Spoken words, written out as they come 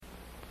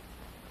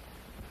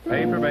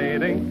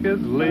Paper-made ink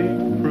is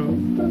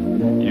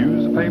leak-proof.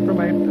 Use a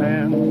paper-made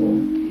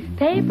pen.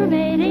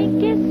 Paper-made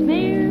ink is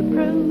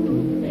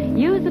smear-proof.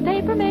 Use a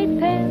paper-made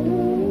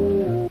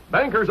pen.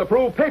 Bankers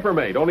approve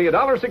Paper-Mate, only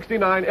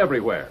 $1.69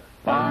 everywhere.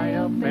 Buy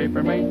a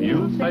Paper-Mate,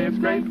 you'll say it's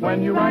great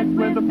when you write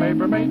with a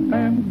Paper-Mate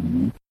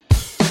pen.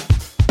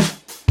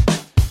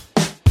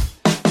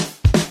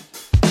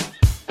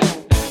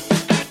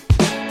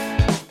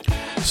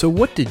 So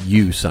what did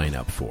you sign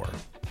up for?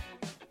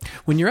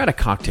 When you're at a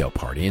cocktail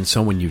party and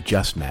someone you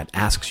just met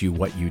asks you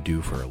what you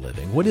do for a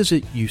living, what is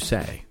it you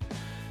say?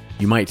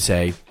 You might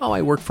say, oh,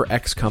 I work for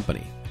X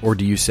company. Or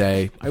do you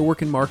say, I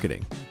work in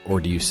marketing? Or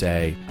do you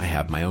say, I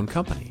have my own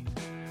company?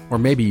 Or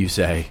maybe you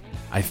say,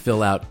 I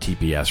fill out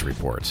TPS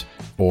reports.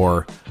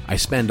 Or I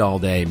spend all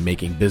day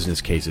making business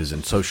cases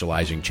and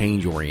socializing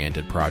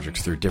change-oriented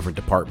projects through different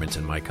departments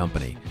in my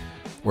company.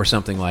 Or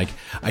something like,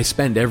 I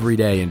spend every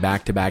day in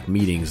back-to-back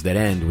meetings that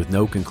end with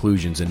no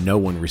conclusions and no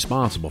one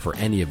responsible for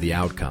any of the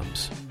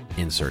outcomes.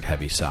 Insert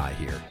heavy sigh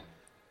here.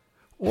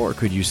 Or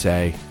could you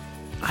say,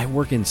 I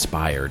work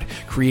inspired,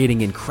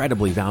 creating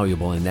incredibly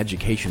valuable and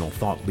educational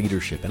thought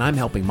leadership, and I'm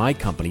helping my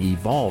company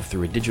evolve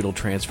through a digital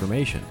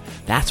transformation.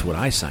 That's what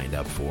I signed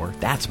up for.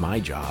 That's my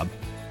job.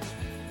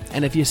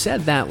 And if you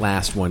said that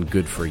last one,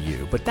 good for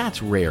you, but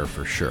that's rare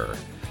for sure.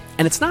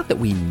 And it's not that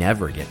we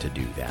never get to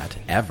do that,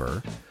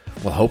 ever.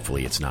 Well,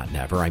 hopefully it's not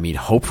never. I mean,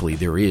 hopefully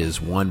there is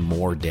one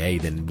more day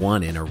than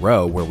one in a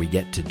row where we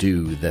get to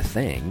do the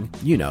thing.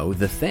 You know,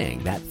 the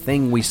thing. That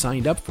thing we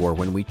signed up for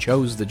when we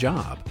chose the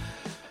job.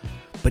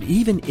 But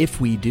even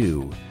if we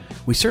do,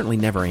 we certainly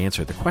never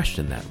answer the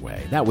question that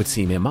way. That would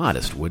seem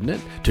immodest, wouldn't it?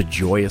 To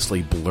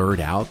joyously blurt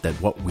out that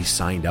what we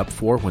signed up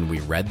for when we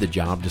read the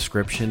job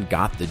description,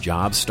 got the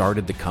job,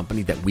 started the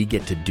company, that we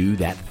get to do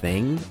that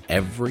thing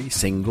every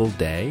single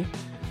day?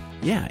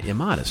 Yeah,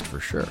 immodest for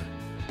sure.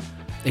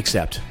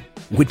 Except,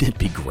 wouldn't it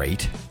be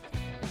great?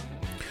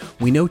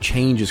 We know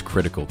change is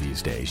critical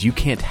these days. You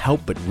can't help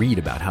but read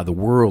about how the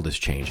world is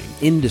changing.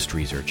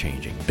 Industries are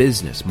changing.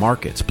 Business,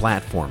 markets,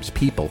 platforms,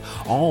 people,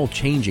 all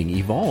changing,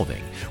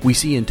 evolving. We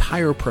see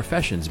entire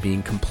professions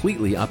being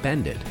completely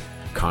upended.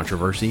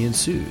 Controversy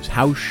ensues.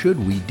 How should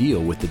we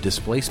deal with the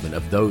displacement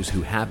of those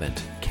who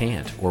haven't,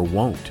 can't, or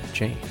won't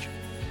change?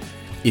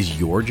 Is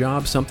your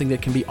job something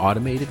that can be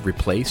automated,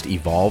 replaced,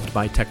 evolved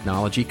by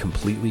technology,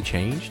 completely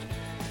changed?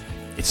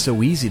 It's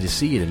so easy to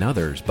see it in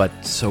others,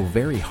 but so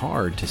very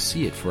hard to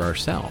see it for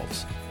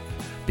ourselves.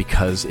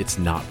 Because it's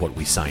not what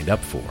we signed up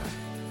for.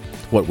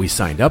 What we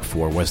signed up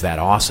for was that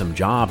awesome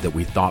job that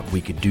we thought we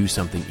could do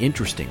something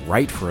interesting,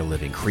 write for a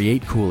living,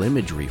 create cool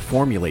imagery,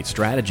 formulate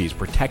strategies,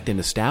 protect an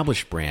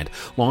established brand,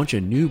 launch a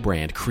new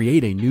brand,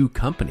 create a new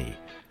company.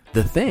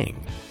 The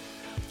thing.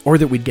 Or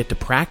that we'd get to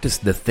practice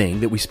the thing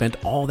that we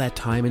spent all that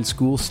time in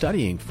school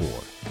studying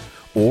for.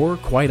 Or,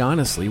 quite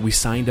honestly, we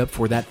signed up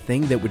for that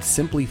thing that would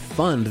simply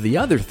fund the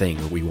other thing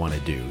that we want to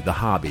do. The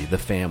hobby, the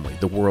family,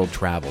 the world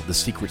travel, the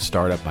secret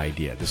startup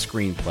idea, the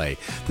screenplay,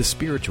 the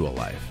spiritual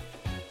life.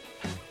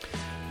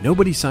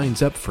 Nobody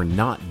signs up for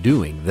not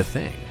doing the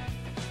thing.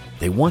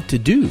 They want to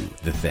do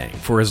the thing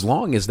for as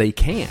long as they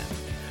can.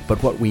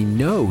 But what we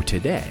know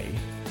today,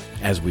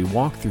 as we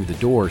walk through the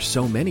door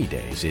so many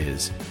days,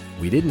 is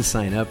we didn't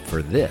sign up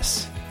for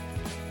this.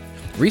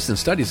 Recent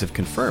studies have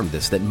confirmed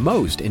this, that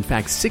most, in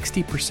fact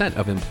 60%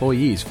 of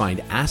employees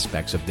find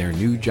aspects of their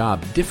new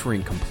job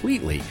differing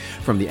completely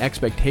from the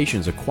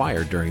expectations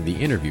acquired during the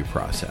interview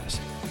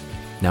process.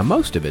 Now,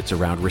 most of it's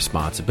around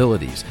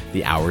responsibilities,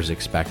 the hours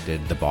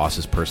expected, the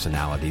boss's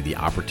personality, the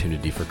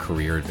opportunity for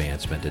career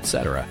advancement,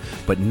 etc.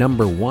 But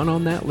number one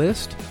on that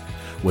list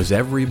was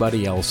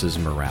everybody else's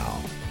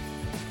morale.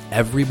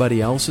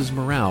 Everybody else's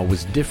morale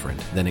was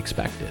different than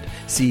expected.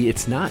 See,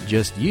 it's not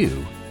just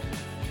you.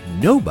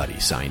 Nobody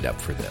signed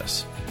up for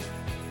this.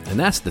 And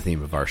that's the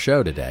theme of our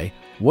show today.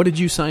 What did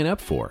you sign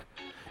up for?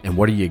 And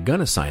what are you going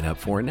to sign up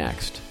for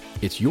next?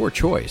 It's your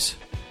choice.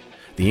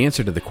 The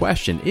answer to the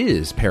question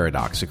is,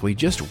 paradoxically,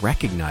 just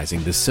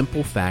recognizing the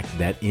simple fact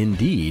that,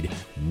 indeed,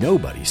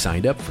 nobody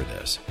signed up for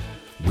this.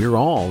 We're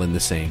all in the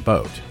same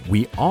boat.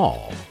 We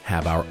all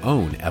have our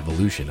own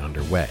evolution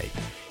underway.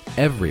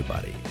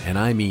 Everybody, and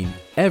I mean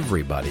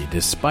everybody,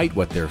 despite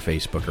what their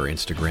Facebook or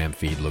Instagram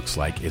feed looks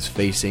like, is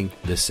facing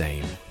the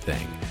same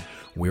thing.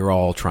 We're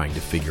all trying to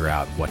figure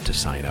out what to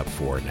sign up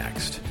for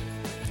next.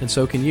 And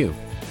so can you.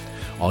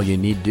 All you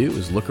need to do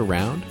is look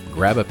around,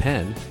 grab a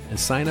pen, and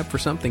sign up for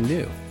something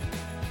new.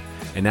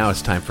 And now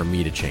it's time for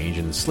me to change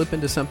and slip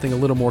into something a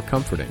little more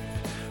comforting.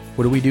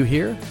 What do we do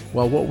here?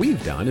 Well, what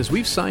we've done is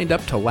we've signed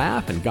up to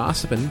laugh and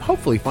gossip and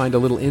hopefully find a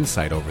little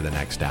insight over the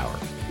next hour.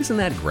 Isn't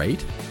that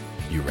great?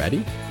 You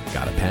ready?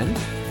 Got a pen?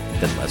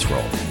 Then let's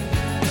roll.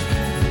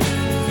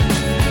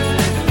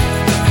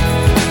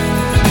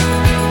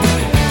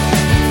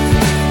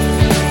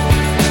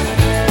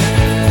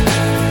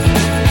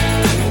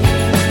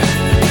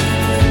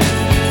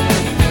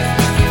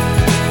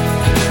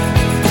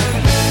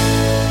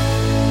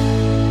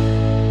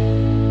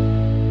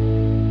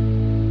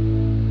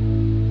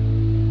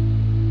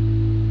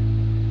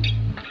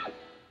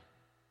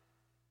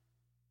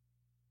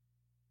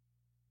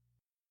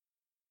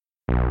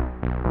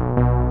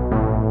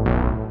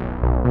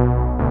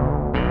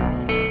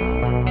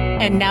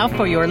 And now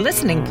for your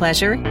listening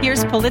pleasure,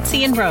 here's Polizzi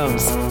and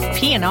Rose,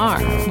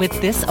 PNR, with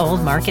This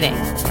Old Marketing.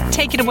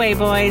 Take it away,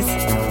 boys.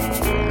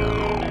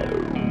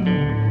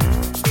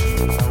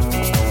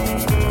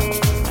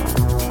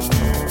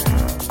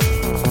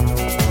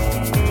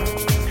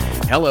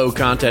 Hello,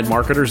 content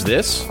marketers.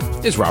 This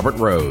is Robert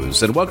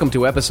Rose, and welcome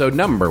to episode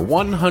number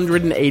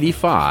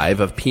 185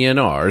 of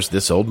PNR's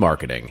This Old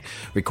Marketing,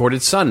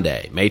 recorded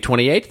Sunday, May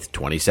 28th,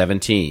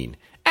 2017.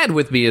 And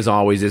with me, as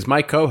always, is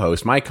my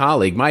co-host, my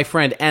colleague, my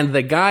friend, and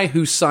the guy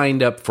who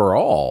signed up for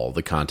all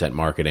the content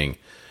marketing,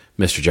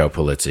 Mr. Joe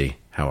Polizzi.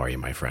 How are you,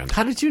 my friend?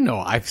 How did you know?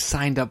 I've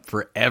signed up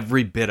for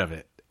every bit of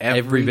it.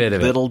 Every bit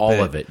of it,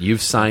 all of it.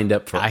 You've signed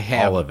up for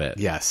all of it.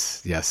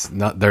 Yes.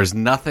 No, there's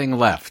nothing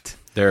left.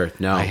 I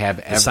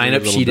have the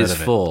sign-up sheet is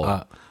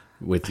full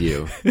with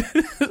you.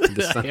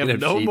 I have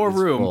no more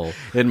room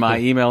in my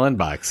email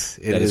inbox.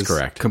 That is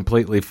correct.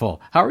 Completely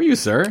full. How are you,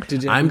 sir?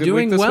 Did you have I'm a good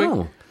doing week this well.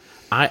 week?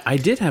 I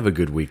did have a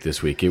good week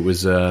this week. It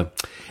was a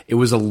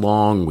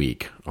long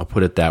week. I'll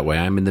put it that way.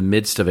 I'm in the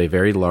midst of a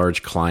very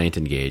large client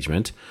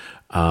engagement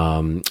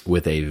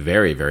with a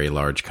very, very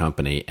large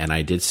company, and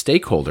I did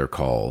stakeholder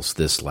calls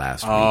this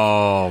last week.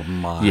 Oh,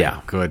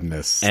 my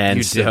goodness. And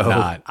you did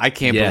not. I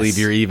can't believe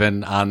you're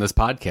even on this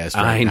podcast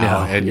right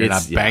now, and you're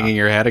not banging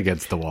your head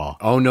against the wall.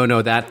 Oh,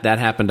 no, that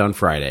happened on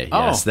Friday.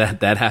 Oh. Yes,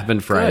 that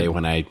happened Friday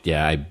when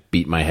I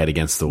beat my head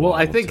against the wall. Well,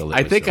 I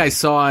think I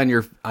saw on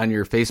your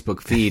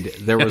Facebook feed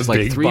there was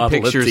like three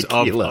pictures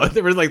of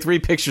there was like three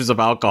pictures of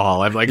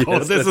alcohol. I'm like,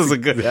 yes, this is a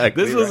good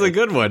exactly was a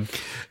good one.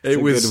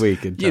 It was a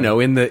good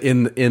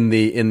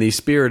week. In the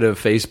spirit of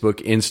Facebook,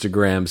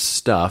 Instagram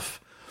stuff.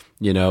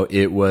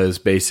 It was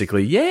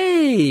basically,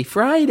 yay,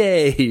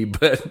 Friday.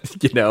 But,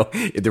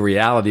 the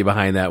reality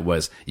behind that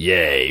was,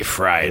 yay,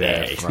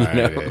 Friday.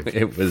 Friday.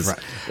 It was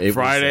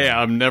Friday,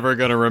 I'm never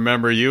going to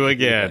remember you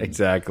again.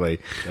 Exactly.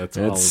 That's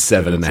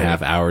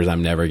 7.5 hours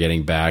I'm never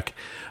getting back.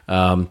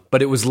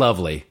 But it was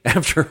lovely.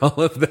 After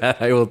all of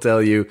that, I will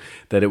tell you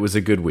that it was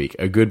a good week,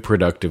 a good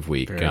productive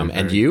week.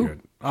 And you?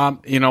 Good.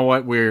 You know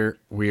what?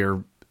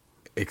 We're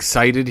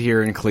excited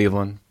here in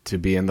Cleveland to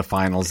be in the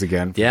finals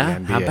again. For the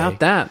NBA.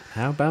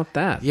 How about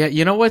that? Yeah,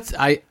 you know what?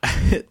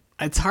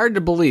 It's hard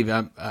to believe.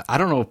 I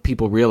don't know if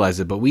people realize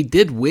it, but we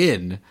did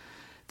win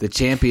the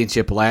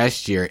championship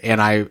last year,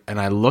 and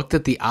I looked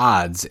at the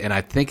odds, and I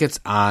think it's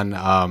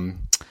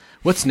on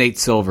what's Nate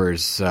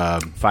Silver's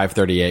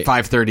 538.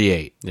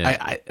 538.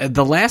 Yeah.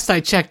 The last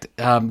I checked,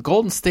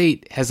 Golden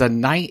State is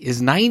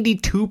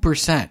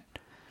 92%.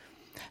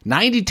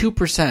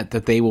 92%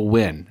 that they will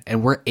win,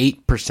 and we're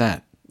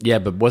 8%. Yeah,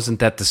 but wasn't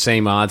that the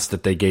same odds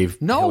that they gave?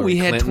 No, Hillary we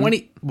had Clinton?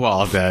 20. Well,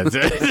 I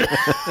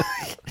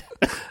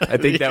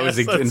think that was,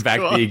 in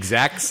fact, the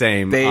exact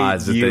same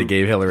odds that they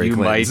gave Hillary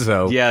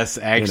Clinton. Yes,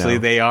 actually,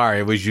 they are.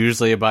 It was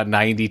usually about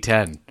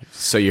 90-10.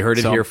 So you heard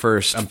it here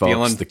first, I'm folks.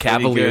 feeling The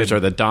Cavaliers good. are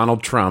the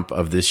Donald Trump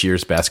of this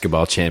year's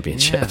basketball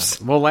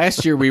championships. Yeah. Well,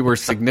 last year we were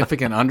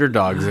significant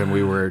underdogs, and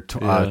we were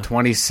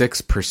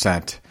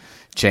 26%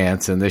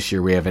 chance, and this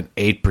year we have an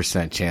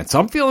 8% chance.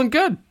 So I'm feeling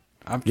good.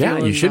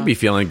 You should be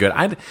feeling good.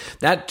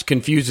 That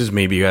confuses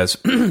me because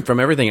from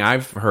everything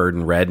I've heard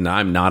and read, and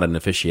I'm not an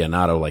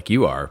aficionado like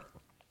you are,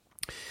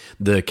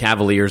 the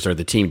Cavaliers are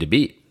the team to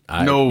beat.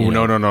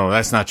 No.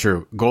 That's not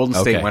true. Golden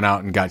State went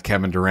out and got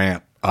Kevin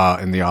Durant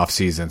in the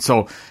offseason.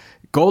 So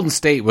Golden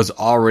State was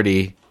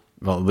already,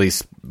 well, at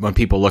least when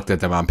people looked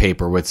at them on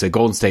paper, would say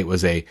Golden State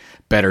was a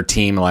better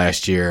team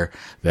last year,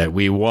 that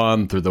we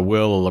won through the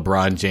will of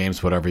LeBron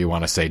James, whatever you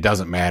want to say.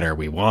 Doesn't matter.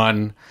 We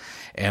won.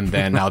 And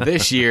then now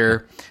this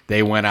year,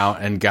 they went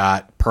out and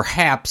got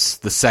perhaps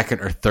the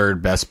second or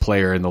third best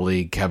player in the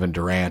league, Kevin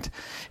Durant,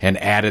 and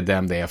added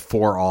them. They have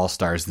 4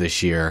 All-Stars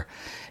this year.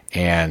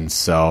 And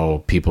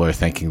so people are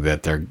thinking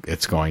that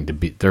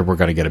we're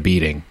going to get a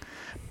beating.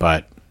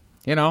 But,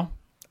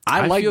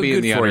 I like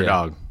being the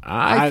underdog.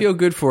 I feel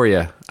good for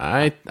you.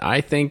 I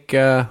think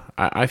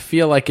I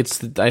feel like it's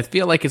the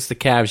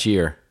Cavs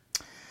year.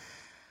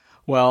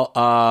 Well,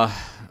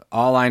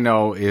 all I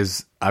know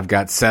is I've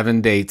got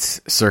 7 dates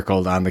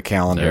circled on the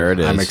calendar. There it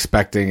is. I'm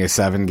expecting a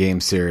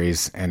 7-game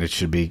series, and it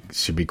should be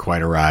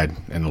quite a ride,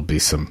 and it'll be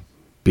some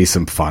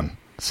fun.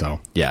 So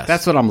yes,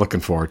 that's what I'm looking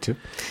forward to.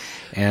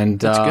 And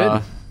that's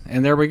good.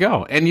 And there we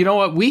go. And you know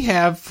what? We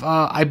have,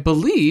 I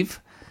believe,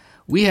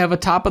 we have a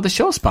top of the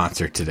show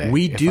sponsor today.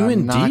 We do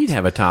indeed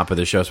have a top of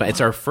the show sponsor.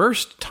 It's our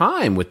first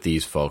time with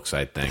these folks,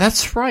 I think.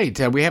 That's right.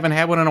 We haven't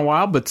had one in a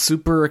while, but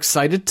super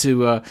excited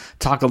to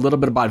talk a little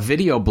bit about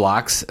Video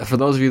Blocks. For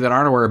those of you that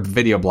aren't aware of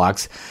Video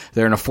Blocks,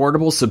 they're an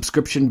affordable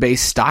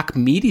subscription-based stock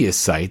media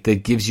site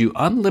that gives you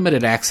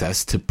unlimited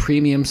access to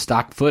premium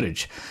stock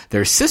footage.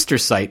 Their sister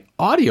site,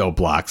 Audio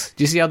Blocks.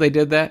 Do you see how they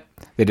did that?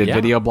 They did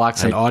Video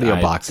Blocks and Audio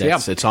Blocks.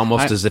 It's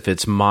almost as if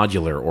it's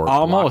modular or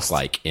almost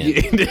like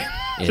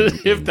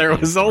if there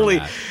was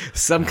only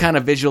some kind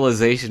of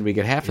visualization we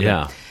could have for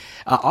them.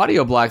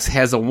 Audio Blocks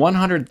has a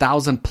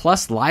 100,000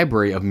 plus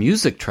library of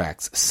music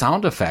tracks,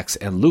 sound effects,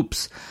 and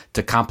loops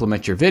to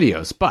complement your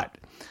videos. But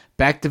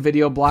back to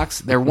video blocks.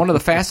 They're one of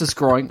the fastest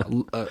growing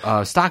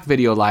stock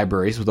video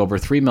libraries with over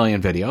 3 million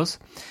videos.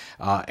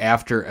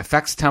 After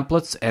effects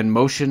templates and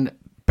motion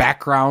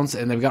backgrounds,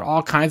 and they've got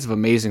all kinds of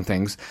amazing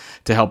things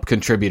to help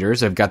contributors.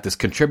 They've got this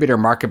contributor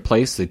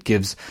marketplace that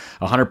gives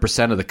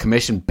 100% of the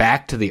commission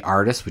back to the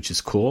artist, which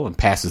is cool, and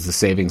passes the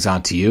savings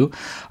on to you.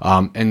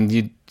 And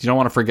you don't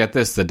want to forget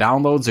this. The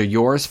downloads are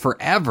yours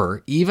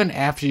forever, even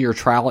after your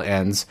trial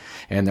ends,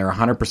 and they're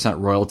 100%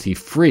 royalty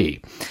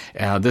free.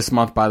 This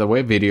month, by the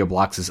way,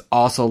 VideoBlocks is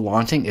also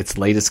launching its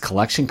latest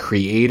collection,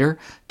 Creator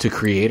to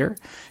Creator.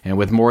 And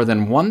with more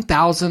than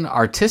 1,000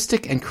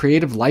 artistic and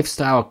creative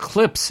lifestyle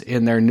clips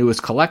in their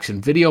newest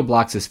collection,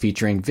 VideoBlocks is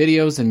featuring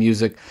videos and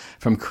music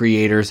from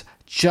creators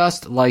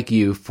just like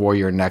you for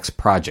your next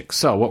project.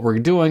 So what we're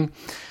doing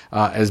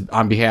as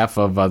on behalf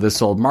of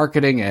This Old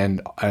Marketing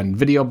and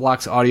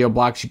VideoBlocks, Audio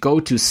Blocks, you go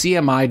to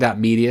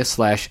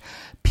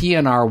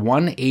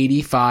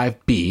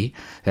cmi.media/PNR185B.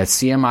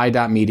 That's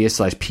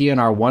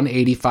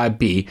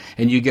cmi.media/PNR185B.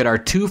 And you get our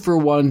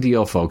 2-for-1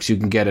 deal, folks. You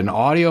can get an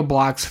Audio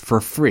Blocks for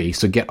free.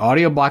 So get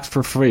Audio Blocks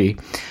for free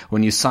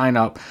when you sign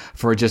up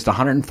for just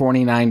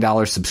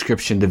 $149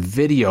 subscription to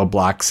Video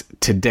Blocks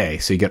today.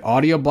 So you get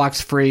Audio Blocks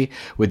free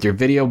with your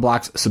Video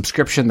Blocks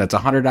subscription. That's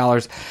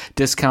 $100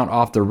 discount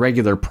off the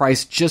regular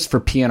price just for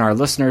PNR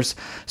listeners.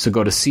 So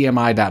go to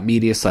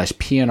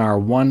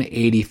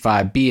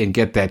cmi.media/PNR185B and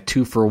get that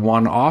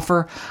 2-for-1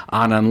 offer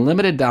on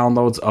unlimited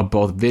downloads of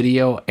both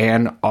video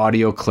and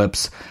audio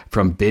clips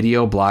from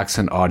Video Blocks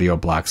and Audio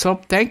Blocks.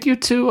 So thank you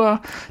to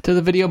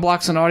the Video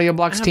Blocks and Audio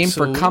Blocks team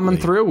for coming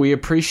through. We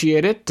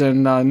appreciate it,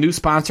 and new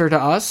sponsor to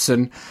us,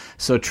 and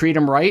so treat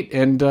them right.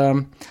 And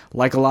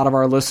like a lot of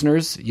our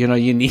listeners, you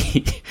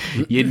need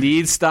you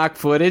need stock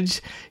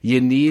footage, you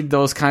need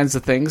those kinds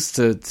of things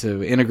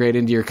to integrate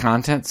into your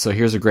content. So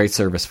here's a great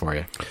service for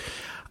you.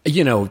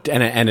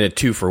 And a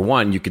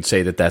 2-for-1, you could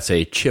say that that's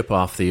a chip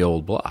off the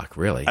old block,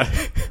 really.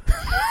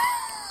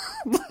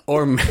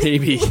 Or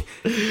maybe,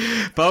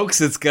 folks,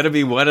 it's going to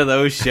be one of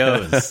those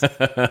shows.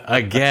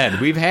 Again,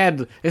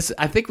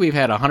 I think we've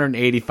had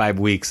 185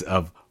 weeks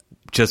of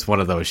just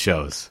one of those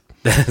shows.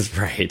 That's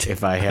right.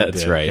 If I had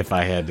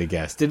to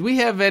guess. Did we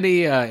have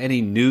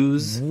any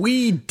news?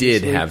 We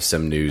did have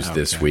some news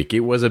this week.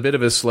 It was a bit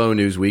of a slow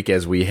news week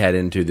as we head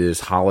into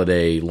this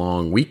holiday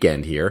long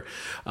weekend here.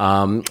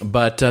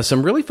 But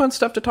some really fun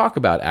stuff to talk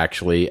about,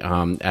 actually,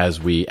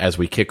 as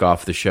we kick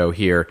off the show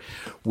here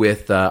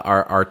with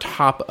our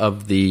top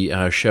of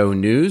the show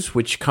news,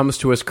 which comes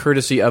to us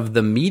courtesy of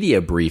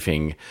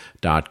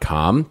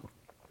themediabriefing.com.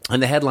 And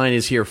the headline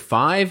is here,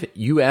 5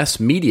 U.S.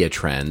 media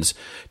trends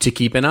to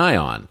keep an eye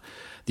on.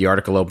 The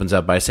article opens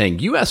up by saying,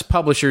 U.S.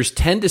 publishers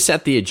tend to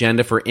set the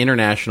agenda for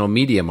international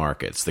media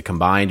markets. The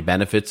combined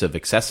benefits of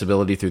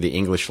accessibility through the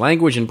English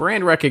language and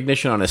brand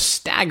recognition on a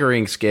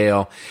staggering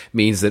scale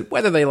means that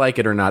whether they like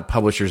it or not,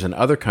 publishers in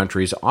other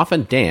countries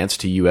often dance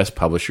to U.S.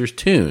 publishers'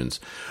 tunes.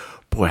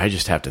 Boy, I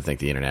just have to think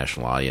the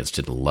international audience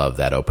didn't love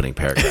that opening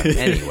paragraph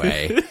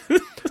anyway.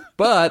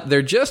 But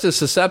they're just as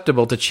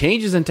susceptible to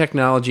changes in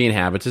technology and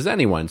habits as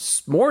anyone,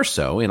 more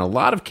so in a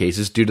lot of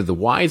cases due to the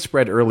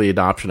widespread early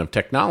adoption of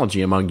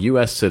technology among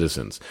U.S.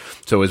 citizens.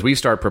 So as we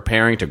start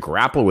preparing to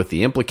grapple with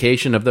the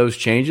implication of those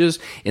changes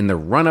in the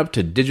run-up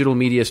to Digital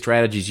Media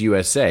Strategies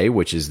USA,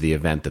 which is the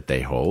event that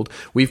they hold,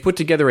 we've put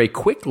together a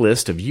quick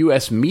list of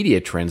U.S.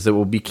 media trends that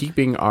we'll be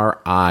keeping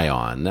our eye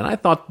on. And I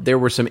thought there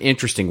were some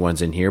interesting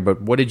ones in here,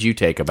 but what did you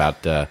take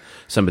about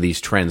some of these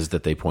trends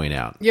that they point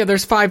out? Yeah,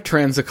 there's 5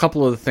 trends. A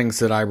couple of the things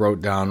that I wrote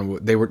down,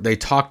 they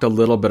talked a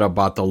little bit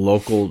about the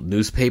local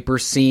newspaper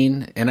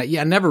scene, and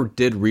I never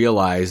did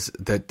realize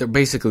that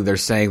they're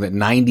saying that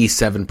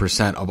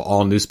 97% of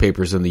all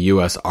newspapers in the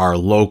U.S. are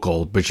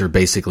local, which are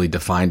basically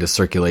defined as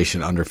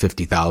circulation under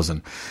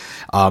 50,000,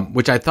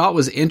 which I thought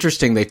was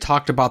interesting. They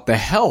talked about the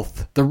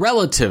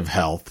relative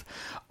health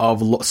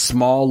of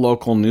small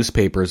local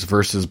newspapers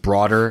versus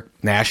broader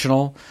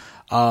national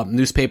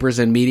newspapers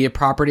and media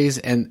properties,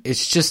 and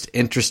it's just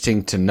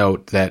interesting to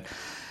note that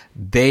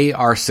they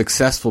are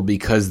successful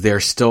because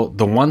the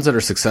ones that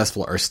are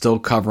successful are still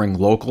covering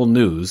local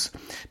news,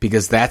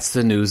 because that's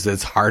the news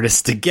that's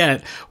hardest to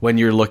get when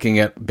you're looking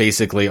at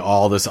basically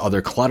all this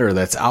other clutter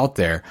that's out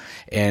there.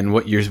 And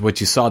what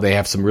you saw, they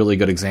have some really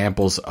good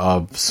examples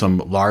of some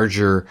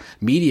larger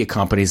media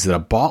companies that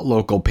have bought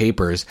local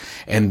papers,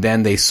 and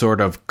then they sort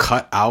of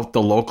cut out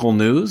the local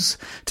news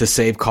to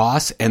save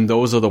costs, and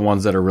those are the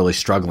ones that are really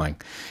struggling.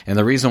 And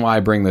the reason why I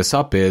bring this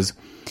up is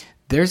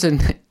there's a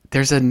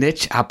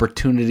niche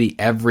opportunity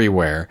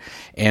everywhere.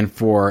 And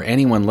for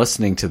anyone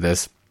listening to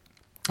this,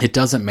 it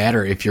doesn't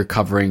matter if you're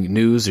covering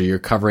news or you're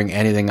covering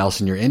anything else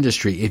in your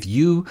industry. If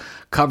you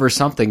cover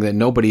something that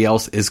nobody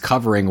else is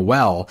covering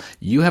well,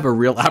 you have a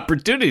real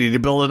opportunity to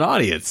build an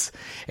audience.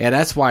 And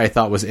that's why I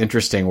thought it was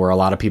interesting, where a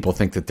lot of people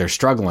think that they're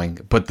struggling,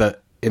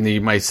 and you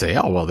might say,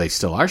 oh, well, they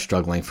still are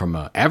struggling from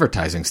an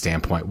advertising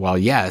standpoint. Well,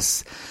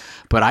 yes,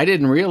 but I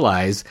didn't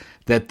realize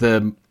that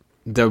the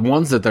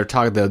ones that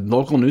the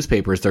local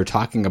newspapers they're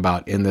talking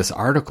about in this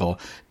article,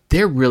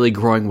 they're really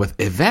growing with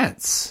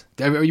events.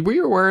 Were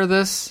you aware of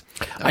this?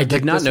 I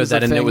did not know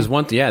that, and it was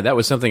that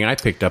was something I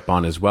picked up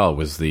on as well.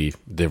 Was the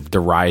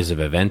rise of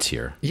events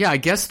here? Yeah, I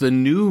guess the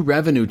new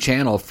revenue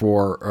channel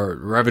or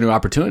revenue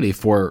opportunity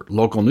for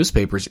local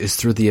newspapers is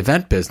through the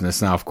event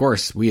business. Now, of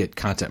course, we at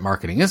Content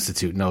Marketing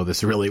Institute know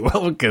this really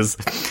well because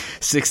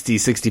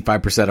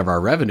 65% of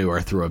our revenue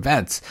are through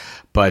events.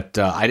 But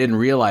I didn't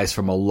realize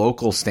from a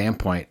local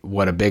standpoint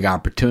what a big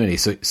opportunity.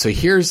 So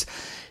here's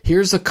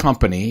a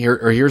company,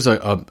 here's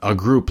a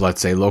group,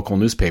 let's say local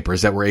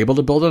newspapers, that were able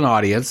to build an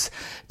audience.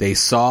 They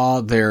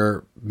saw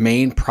their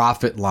main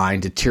profit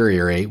line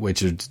deteriorate,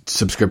 which is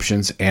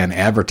subscriptions and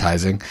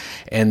advertising.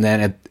 And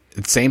then at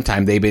the same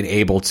time, they've been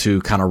able to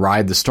kind of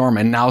ride the storm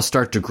and now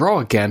start to grow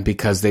again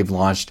because they've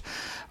launched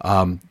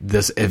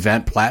this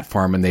event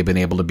platform, and they've been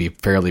able to be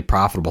fairly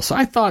profitable. So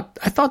I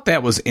thought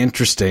that was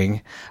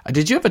interesting.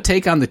 Did you have a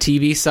take on the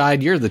TV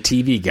side? You're the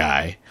TV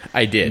guy.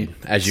 I did,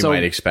 as you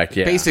might expect.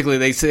 Yeah. Basically,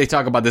 they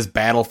talk about this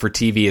battle for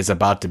TV is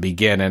about to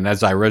begin, and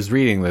as I was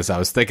reading this, I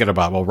was thinking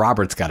about, well,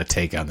 Robert's got a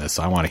take on this,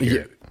 so I want to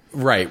hear it.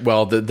 Right.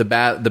 Well, the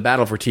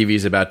battle for TV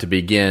is about to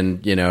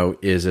begin,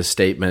 is a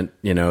statement,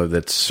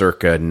 that's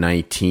circa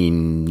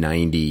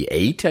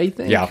 1998, I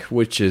think. Yeah.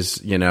 Which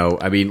is,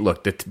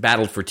 look, the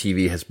battle for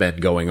TV has been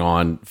going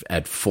on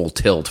at full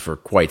tilt for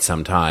quite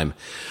some time.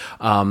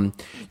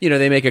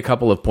 They make a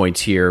couple of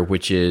points here,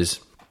 which is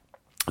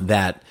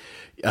that,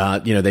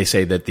 they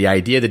say that the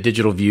idea that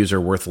digital views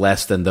are worth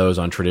less than those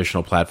on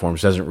traditional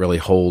platforms doesn't really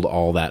hold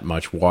all that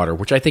much water,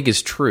 which I think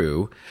is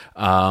true.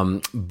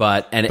 But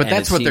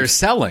that's what they're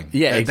selling.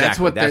 Yeah,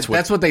 exactly.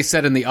 That's what they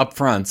said in the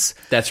upfronts.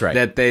 That's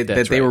right.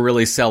 They were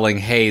really selling.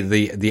 Hey,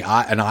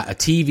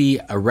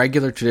 a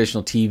regular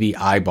traditional TV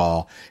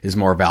eyeball is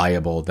more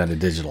valuable than a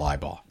digital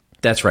eyeball.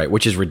 That's right,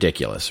 which is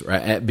ridiculous,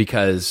 right?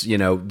 Because,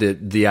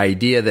 the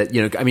idea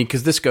that,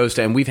 because this goes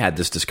to, and we've had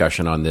this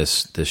discussion on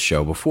this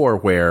show before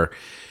where,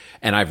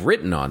 and I've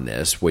written on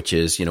this, which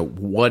is,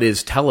 what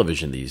is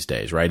television these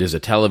days, right? Is a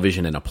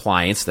television an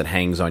appliance that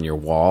hangs on your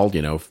wall,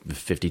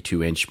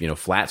 52-inch,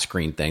 flat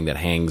screen thing that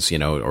hangs,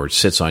 or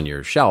sits on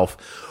your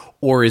shelf?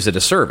 Or is it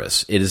a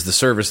service? It is the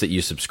service that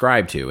you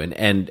subscribe to.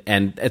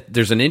 And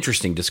there's an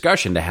interesting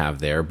discussion to have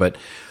there. But,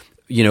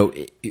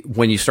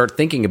 when you start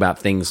thinking about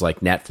things like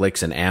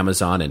Netflix and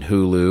Amazon and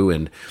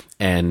Hulu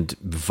and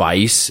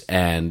Vice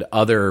and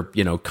other,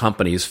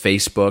 companies,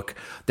 Facebook,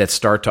 that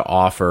start to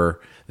offer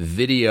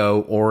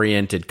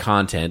video-oriented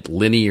content,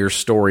 linear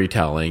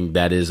storytelling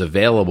that is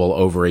available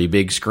over a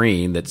big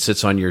screen that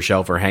sits on your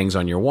shelf or hangs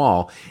on your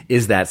wall,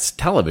 is that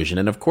television.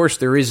 And of course,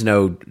 there is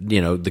no,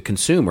 the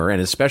consumer,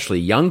 and especially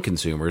young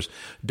consumers,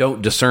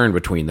 don't discern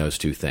between those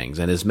two things.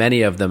 And as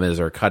many of them as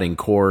are cutting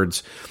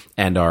cords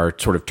and are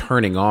sort of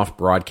turning off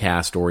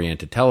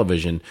broadcast-oriented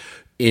television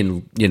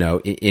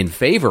in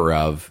favor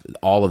of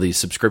all of these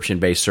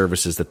subscription-based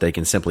services that they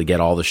can simply get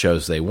all the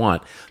shows they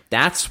want,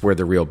 that's where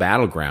the real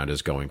battleground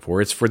is going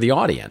for. It's for the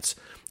audience.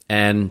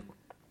 And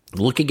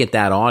looking at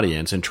that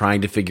audience and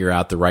trying to figure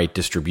out the right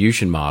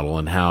distribution model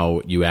and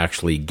how you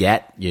actually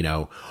get,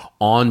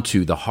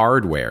 onto the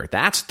hardware,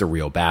 that's the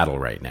real battle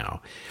right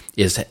now,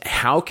 is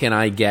how can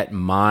I get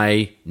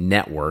my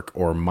network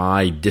or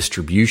my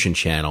distribution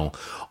channel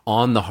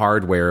on the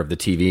hardware of the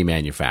TV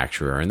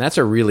manufacturer. And that's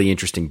a really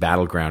interesting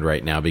battleground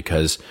right now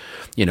because,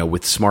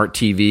 with smart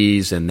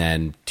TVs and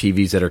then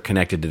TVs that are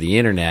connected to the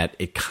internet,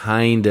 it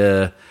kind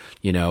of,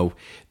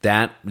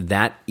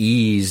 that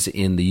ease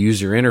in the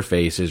user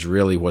interface is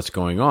really what's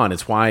going on.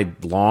 It's why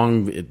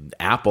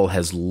Apple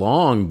has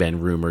long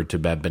been rumored to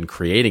have been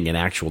creating an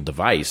actual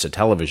device, a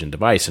television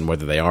device, and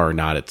whether they are or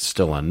not, it's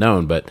still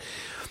unknown. But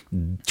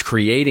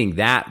creating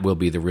that will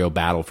be the real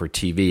battle for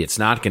TV. It's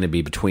not going to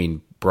be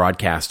between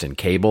broadcast and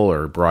cable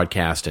or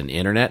broadcast and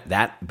internet.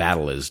 That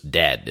battle is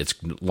dead. It's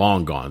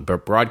long gone.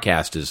 But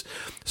broadcast is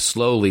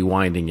slowly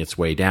winding its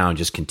way down,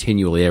 just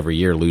continually every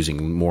year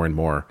losing more and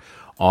more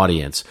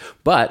audience.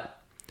 But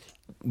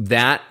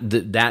that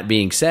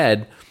being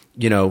said,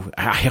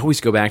 I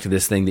always go back to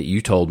this thing that you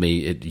told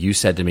me, you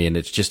said to me, and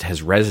it just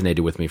has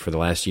resonated with me for the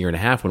last year and a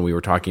half when we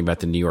were talking about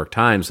the New York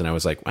Times. And I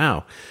was like,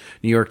 wow,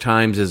 New York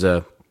Times is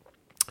a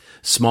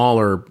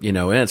smaller, and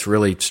it's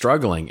really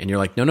struggling. And you're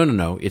like,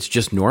 no. It's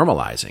just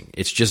normalizing.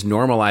 It's just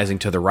normalizing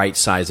to the right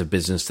size of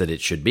business that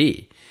it should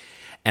be.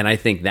 And I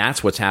think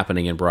that's what's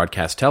happening in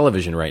broadcast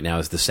television right now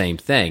is the same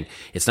thing.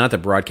 It's not that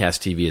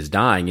broadcast TV is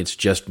dying. It's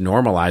just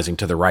normalizing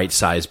to the right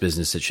size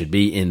business it should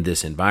be in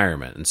this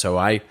enviment. And so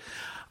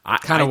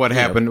what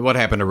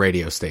happened to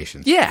radio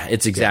stations. Yeah,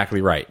 it's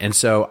exactly right. And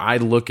so I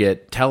look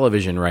at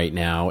television right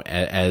now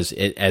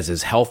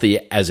as healthy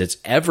as it's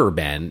ever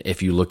been.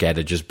 If you look at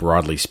it just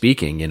broadly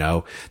speaking,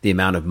 the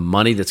amount of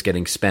money that's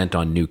getting spent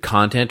on new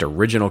content,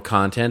 original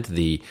content,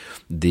 the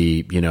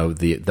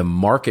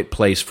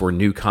marketplace for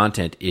new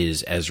content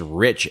is as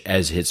rich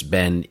as it's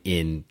been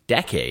in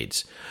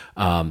decades.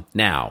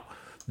 Now,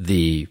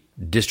 the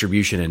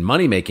distribution and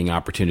money making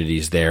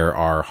opportunities there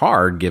are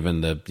hard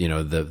given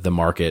the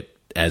market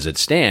as it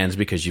stands,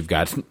 because you've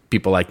got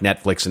people like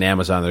Netflix and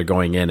Amazon that are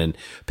going in and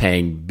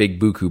paying big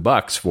buku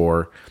bucks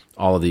for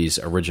all of these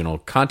original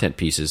content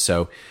pieces.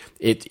 So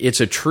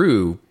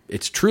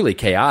it's truly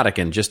chaotic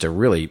and just a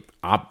really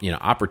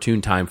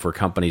opportune time for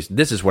companies.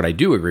 This is what I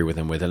do agree with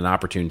him with, an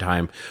opportune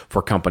time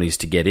for companies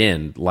to get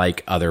in,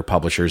 like other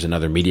publishers and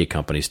other media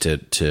companies to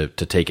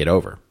take it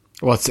over.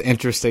 Well, it's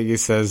interesting. He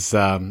says,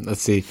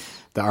 let's see,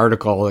 the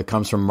article that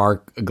comes from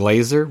Mark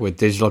Glazer with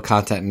Digital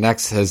Content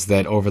Next says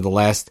that over the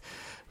last,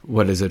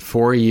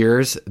 4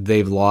 years,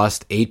 they've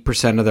lost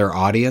 8% of their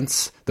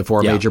audience, the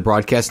four major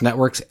broadcast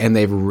networks, and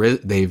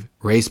they've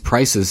raised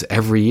prices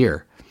every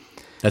year.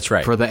 That's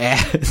right. For the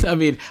ads. I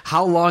mean,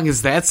 how long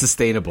is that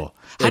sustainable?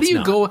 How do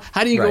you go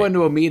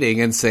into a meeting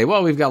and say,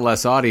 well, we've got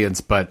less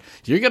audience, but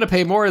you're going to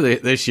pay more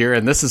this year,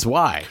 and this is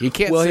why? You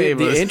can't say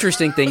the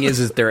interesting thing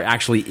is there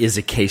actually is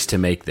a case to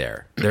make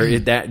there.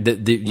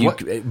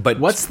 But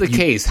what's the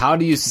case? How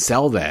do you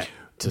sell that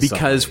to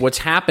because somebody? What's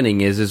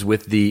happening is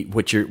with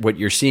what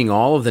you're seeing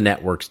all of the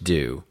networks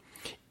do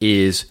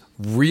is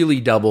really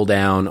double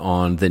down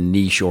on the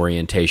niche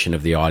orientation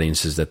of the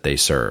audiences that they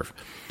serve.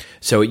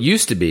 So it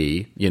used to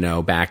be,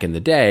 back in the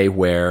day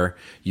where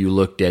you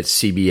looked at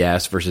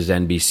CBS versus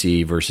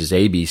NBC versus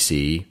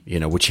ABC,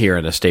 which here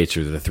in the States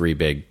are the three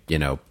big,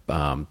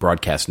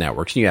 broadcast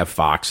networks. And you have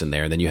Fox in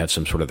there, and then you have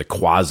some sort of the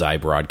quasi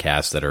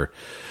broadcasts that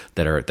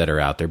are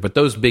out there. But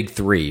those big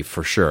three,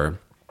 for sure,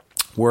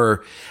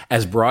 were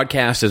as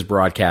broadcast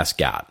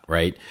got,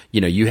 right?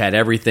 You had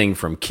everything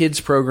from kids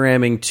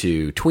programming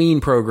to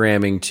tween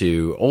programming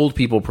to old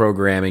people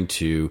programming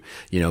to,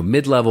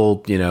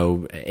 mid-level,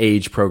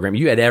 age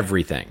programming. You had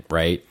everything,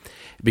 right?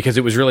 Because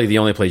it was really the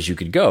only place you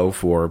could go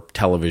for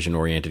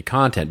television-oriented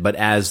content. But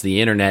as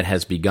the internet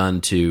has begun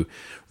to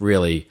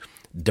really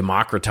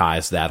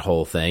democratize that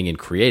whole thing and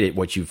create it,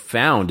 what you've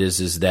found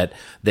is that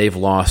they've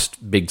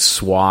lost big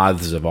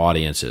swaths of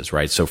audiences,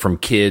 right? So from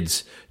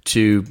kids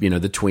to,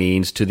 the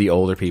tweens, to the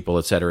older people,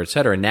 et cetera, et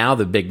cetera. Now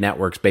the big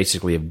networks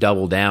basically have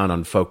doubled down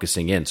on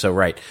focusing in. So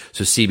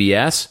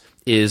CBS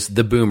is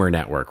the boomer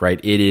network, right?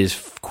 It is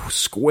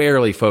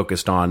squarely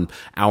focused on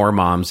our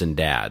moms and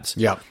dads.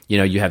 Yep.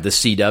 You have the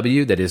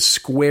CW that is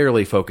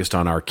squarely focused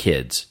on our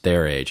kids,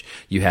 their age.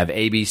 You have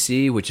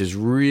ABC, which is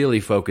really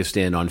focused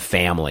in on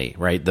family,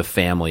 right? The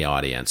family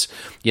audience,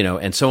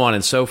 and so on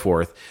and so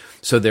forth.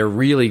 So they're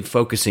really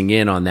focusing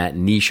in on that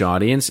niche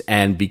audience,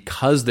 and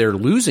because they're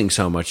losing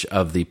so much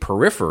of the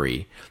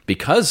periphery,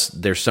 because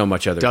there's so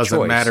much other choice,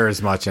 doesn't matter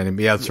as much anymore.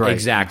 Yeah, that's right.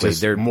 Exactly.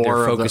 They're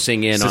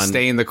focusing in on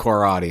sustain the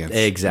core audience.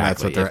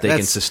 Exactly. If they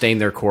can sustain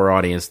their core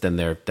audience, then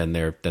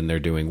they're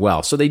doing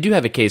well. So they do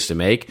have a case to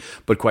make,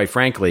 but quite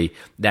frankly,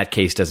 that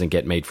case doesn't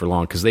get made for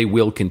long because they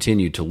will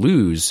continue to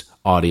lose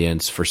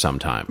audience for some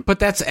time. But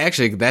that's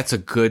a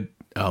good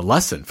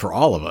lesson for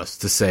all of us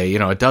to say,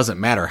 it doesn't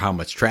matter how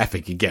much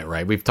traffic you get,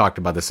 right? We've talked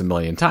about this a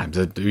million times.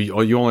 You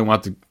only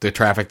want the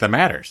traffic that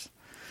matters.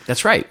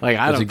 That's right.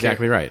 That's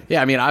exactly right.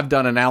 Yeah, I mean, I've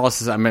done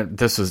analysis.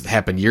 This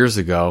happened years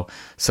ago.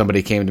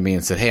 Somebody came to me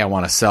and said, hey, I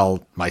want to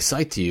sell my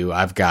site to you.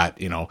 I've got,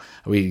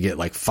 we get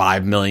like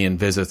 5 million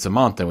visits a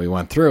month, and we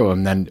went through.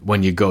 And then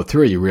when you go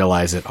through, you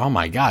realize that, oh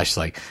my gosh,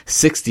 like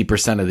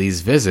 60% of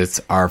these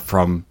visits are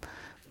from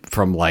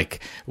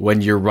like when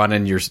you're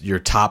running your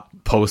top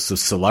posts of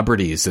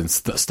celebrities and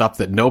stuff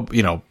that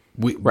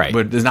right.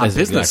 It's not That's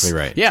business. Exactly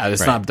right. Yeah,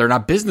 it's right. not. They're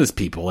not business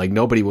people. Like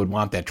nobody would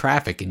want that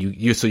traffic,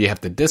 and so you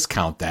have to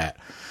discount that.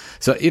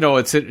 So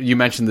you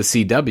mentioned the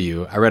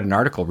CW. I read an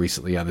article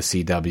recently on the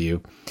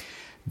CW.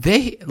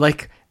 They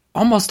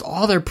almost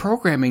all their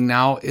programming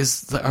now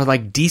are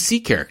like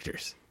DC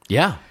characters.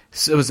 Yeah.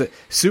 So it was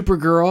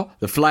Supergirl,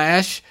 The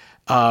Flash,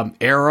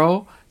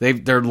 Arrow.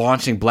 They're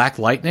launching Black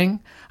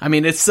Lightning. I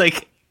mean, it's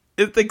like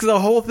the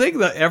whole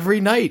thing.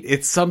 Every night,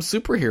 it's some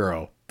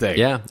superhero thing.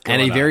 Yeah,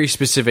 and very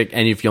specific.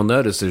 And if you'll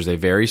notice, there's a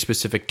very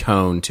specific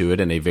tone to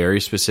it, and a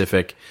very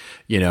specific,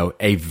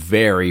 a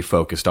very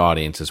focused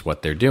audience is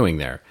what they're doing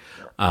there.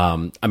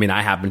 I mean,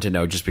 I happen to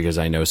know, just because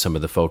I know some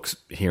of the folks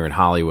here in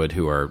Hollywood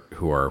who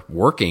are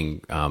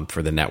working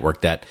for the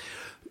network, that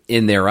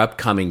in their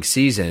upcoming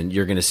season,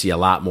 you're going to see a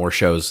lot more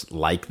shows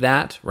like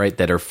that, right?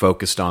 That are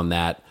focused on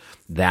that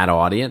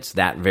audience,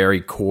 that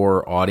very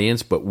core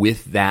audience, but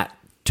with that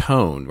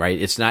tone,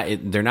 right? It's not.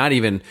 They're not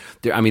even.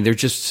 They're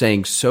just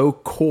saying so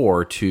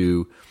core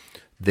to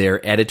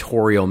their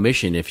editorial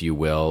mission, if you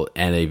will,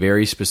 and a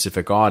very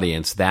specific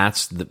audience.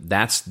 That's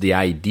the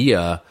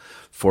idea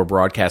for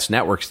broadcast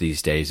networks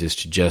these days, is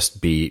to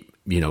just be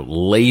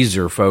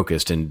laser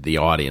focused in the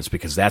audience,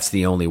 because that's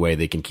the only way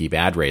they can keep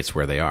ad rates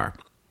where they are.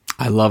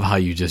 I love how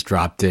you just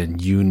dropped in.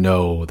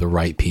 The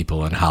right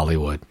people in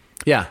Hollywood.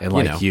 Yeah, and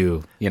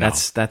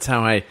that's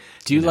how I.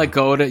 Do you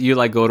go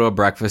to a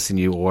breakfast and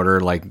you order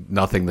like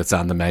nothing that's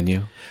on the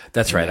menu?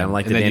 That's right. I'm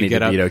like the Danny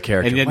DeVito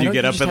character. And then Why you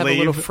get don't up just and have leave. a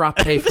little frappe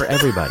for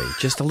everybody.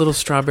 Just a little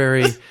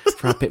strawberry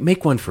frappe.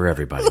 Make one for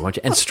everybody. Why don't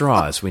you? And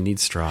straws. We need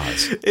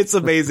straws. It's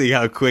amazing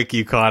how quick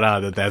you caught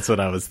on that's what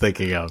I was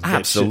thinking of.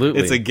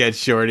 Absolutely, it's a Get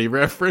Shorty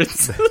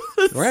reference.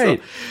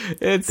 Right.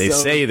 They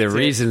say the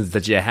reasons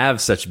that you have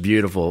such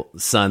beautiful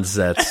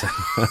sunsets.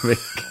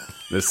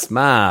 The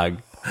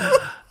smog.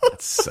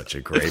 That's such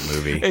a great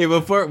movie. Hey,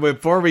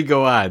 before we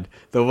go on,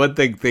 the one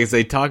thing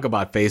they talk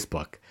about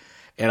Facebook,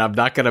 And I'm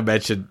not going to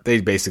mention, they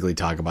basically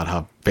talk about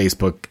how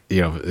Facebook,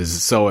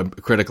 is so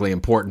critically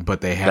important, but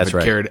they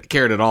haven't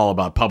cared at all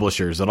about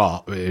publishers at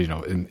all,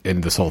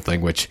 in this whole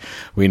thing, which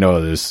we know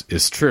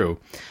is true.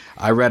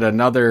 I read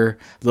another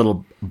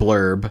little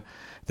blurb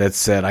that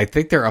said, I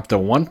think they're up to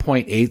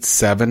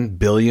 1.87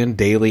 billion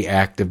daily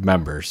active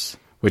members,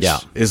 which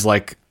is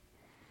like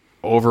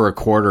over a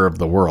quarter of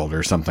the world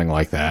or something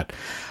like that.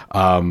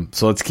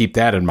 So let's keep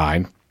that in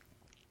mind.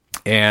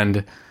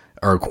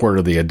 Or a quarter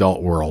of the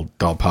adult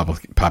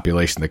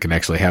population that can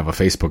actually have a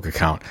Facebook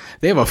account.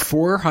 They have a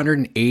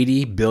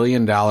 $480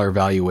 billion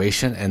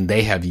valuation, and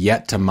they have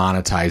yet to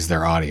monetize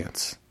their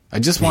audience. I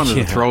just wanted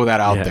to throw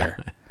that out there.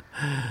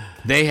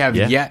 They have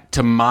yet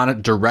to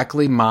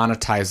directly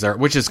monetize their,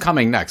 which is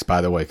coming next,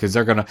 by the way, because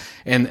they're going to,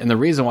 and the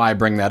reason why I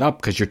bring that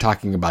up, because you're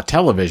talking about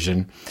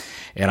television,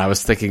 and I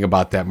was thinking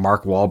about that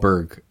Mark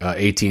Wahlberg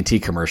AT&T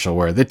commercial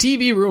where the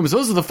TV rooms,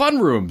 those are the fun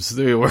rooms.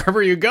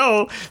 Wherever you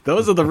go,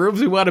 those are the rooms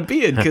we want to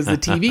be in because the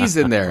TV's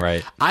in there.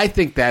 Right. I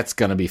think that's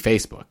going to be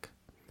Facebook.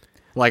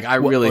 Like, I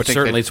really think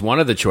certainly it's one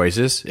of the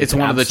choices. It's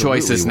one of the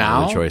choices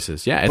now. One of the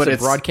choices. Yeah,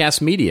 it's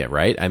broadcast media,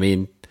 right? I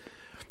mean,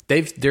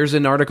 there's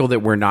an article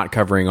that we're not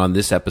covering on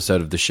this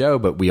episode of the show,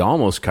 but we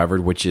almost covered,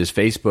 which is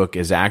Facebook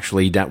is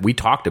actually done. We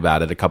talked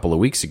about it a couple of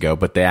weeks ago,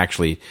 but they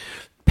actually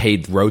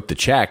wrote the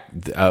check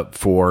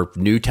for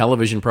new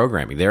television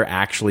programming. They're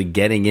actually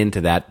getting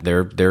into that.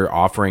 They're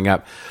offering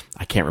up.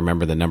 I can't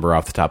remember the number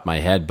off the top of my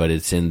head, but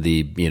it's in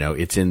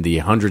the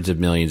hundreds of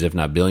millions, if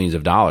not billions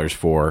of dollars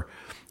for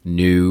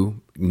new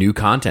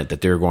content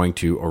that they're going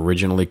to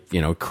originally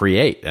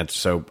create. And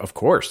so of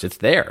course it's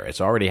there.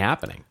 It's already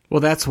happening. Well,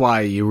 that's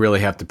why you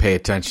really have to pay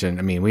attention.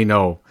 I mean, we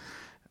know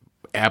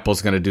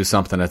Apple's going to do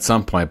something at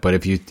some point, but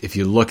if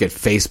you look at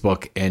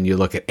Facebook and you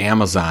look at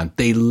Amazon,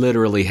 they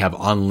literally have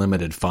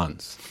unlimited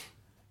funds.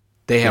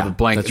 They have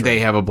They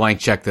have a blank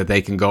check that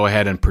they can go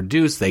ahead and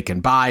produce. They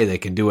can buy. They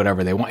can do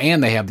whatever they want,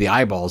 and they have the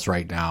eyeballs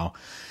right now.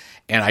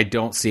 And I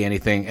don't see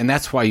anything. And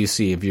that's why you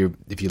see if you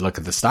look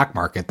at the stock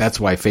market, that's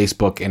why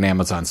Facebook and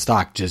Amazon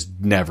stock just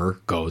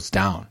never goes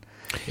down.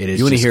 It is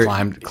just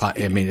climbed.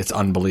 I mean, it's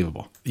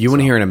unbelievable. You want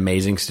to hear an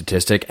amazing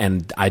statistic,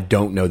 and I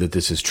don't know that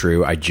this is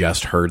true. I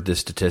just heard this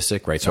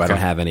statistic, right? So I don't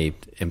have any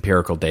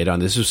empirical data on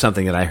this. This is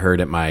something that I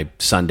heard at my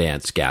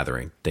Sundance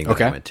gathering thing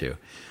that I went to.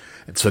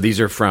 And so these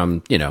are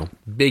from,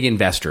 big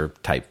investor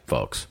type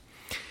folks.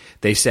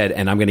 They said,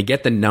 and I'm going to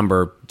get the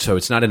number, so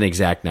it's not an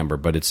exact number,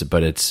 but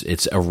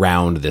it's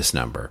around this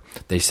number.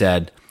 They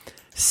said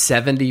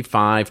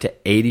 75 to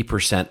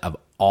 80% of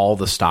all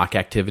the stock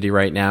activity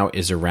right now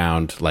is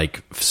around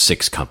like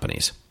 6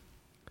 companies.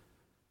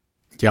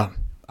 Yeah.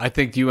 I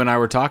think you and I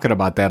were talking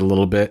about that a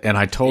little bit, and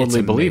I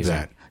totally believe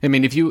that. I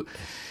mean,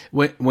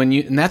 when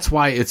you, and that's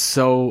why it's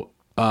so,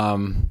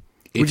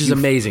 which is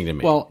amazing to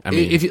me. Well, I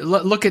mean, if you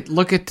look at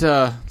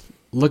the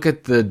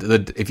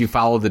if you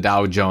follow the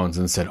Dow Jones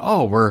and said,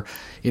 oh, we're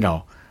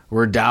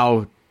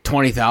Dow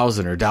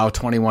 20,000 or Dow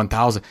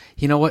 21,000.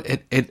 You know what?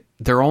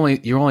 You're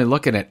only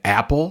looking at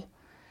Apple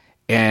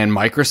and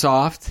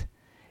Microsoft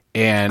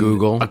and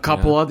Google, a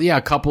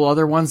couple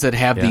other ones that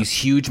have these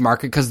huge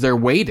market because they're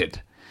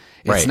weighted.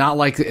 It's not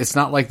like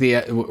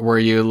the where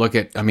you look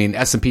at. I mean,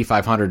 S&P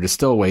 500 is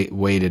still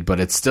weighted, but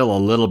it's still a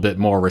little bit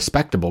more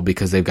respectable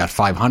because they've got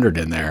 500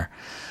 in there,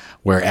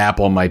 where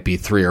Apple might be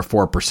 3 or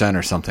 4%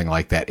 or something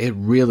like that. It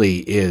really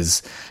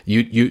is.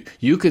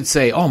 You could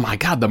say, oh my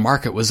God, the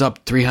market was up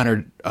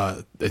 300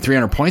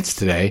 points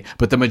today,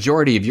 but the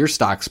majority of your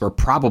stocks were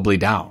probably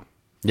down.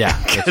 Yeah,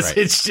 because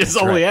it's just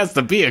only has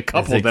to be a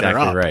couple that are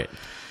up. Right.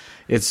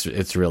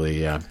 It's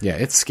really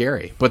it's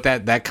scary. But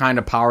that kind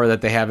of power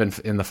that they have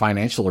in the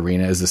financial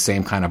arena is the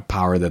same kind of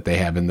power that they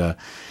have in the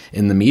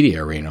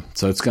media arena.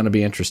 So it's going to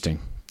be interesting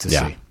to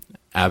see.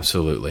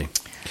 Absolutely.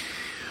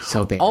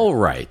 So all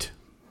right.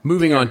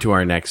 Moving on to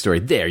our next story.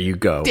 There you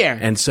go. There.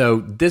 And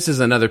so this is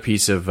another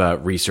piece of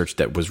research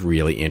that was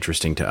really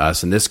interesting to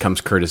us. And this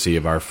comes courtesy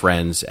of our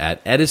friends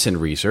at Edison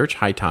Research.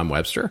 Hi, Tom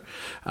Webster,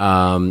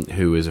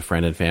 who is a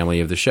friend and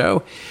family of the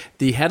show.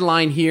 The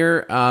headline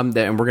here, and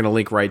we're going to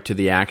link right to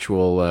the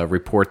actual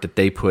report that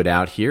they put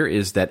out here,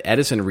 is that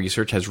Edison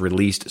Research has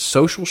released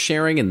Social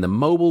Sharing in the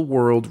Mobile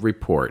World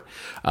report.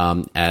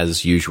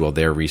 As usual,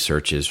 their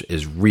research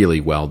is really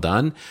well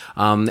done.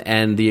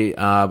 And the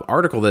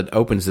article that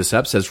opens this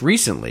up says,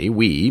 recently,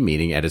 we,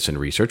 meaning Edison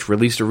Research,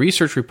 released a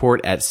research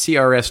report at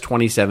CRS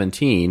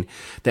 2017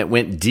 that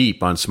went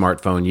deep on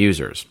smartphone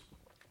users.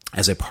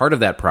 As a part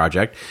of that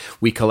project,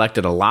 we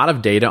collected a lot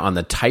of data on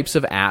the types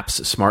of apps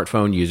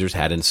smartphone users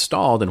had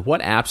installed and what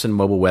apps and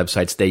mobile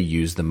websites they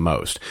used the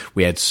most.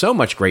 We had so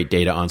much great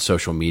data on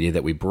social media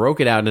that we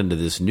broke it out into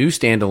this new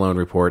standalone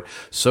report,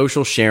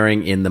 Social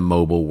Sharing in the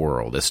Mobile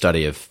World, a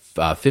study of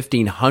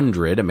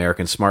 1,500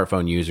 American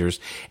smartphone users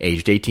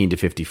aged 18 to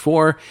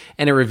 54,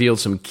 and it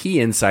revealed some key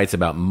insights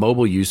about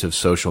mobile use of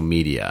social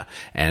media.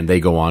 And they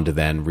go on to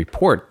then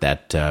report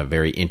that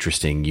very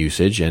interesting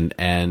usage.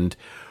 And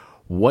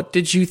What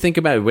did you think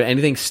about it? Would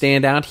anything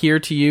stand out here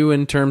to you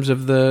in terms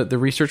of the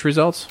research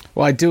results?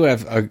 Well, I do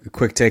have a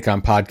quick take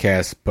on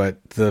podcasts, but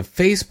the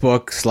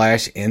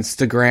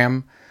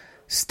Facebook/Instagram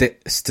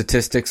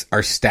statistics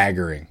are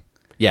staggering.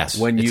 Yes,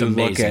 when it's you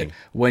amazing.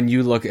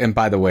 look, and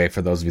by the way,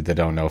 for those of you that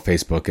don't know,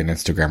 Facebook and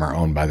Instagram are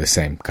owned by the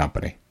same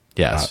company.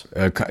 Yes,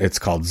 it's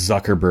called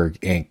Zuckerberg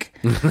Inc.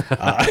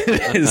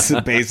 It's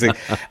basic.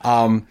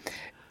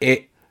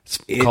 It's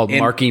called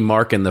Marky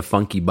Mark and the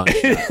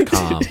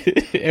FunkyBunch.com.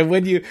 And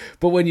when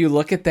you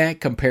look at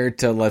that compared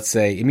to, let's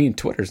say, I mean,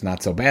 Twitter's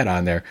not so bad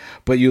on there,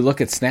 but you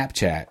look at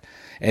Snapchat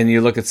and you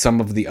look at some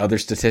of the other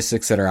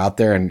statistics that are out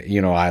there, and, you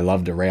know, I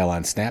love to rail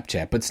on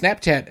Snapchat, but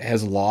Snapchat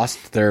has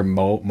lost their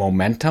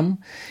momentum,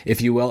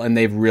 if you will, and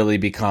they've really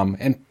become,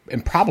 and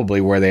probably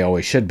where they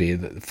always should be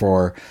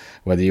for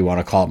whether you want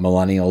to call it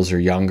millennials or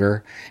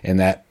younger in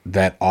that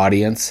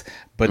audience,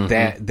 but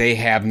that they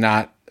have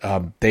not,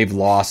 they've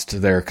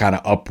lost their kind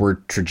of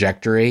upward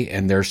trajectory,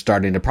 and they're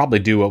starting to probably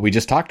do what we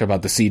just talked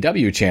about the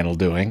CW channel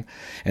doing,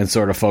 and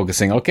sort of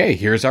focusing, okay,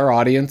 here's our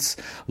audience,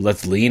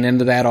 let's lean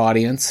into that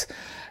audience.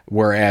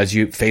 Whereas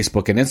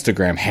Facebook and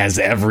Instagram has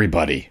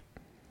everybody.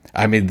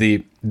 I mean,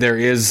 you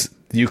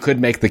could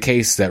make the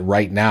case that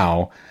right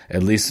now,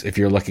 at least if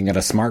you're looking at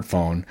a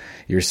smartphone,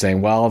 you're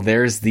saying, well,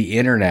 there's the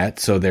internet,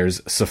 so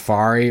there's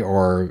Safari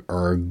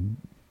or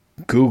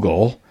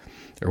Google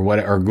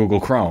or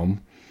Google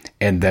Chrome,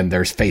 and then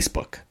there's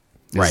Facebook.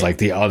 It's like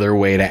the other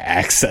way to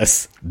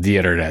access the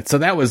internet. So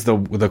that was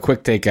the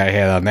quick take I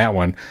had on that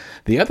one.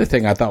 The other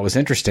thing I thought was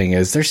interesting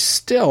is there's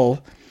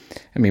still,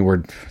 I mean,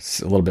 we're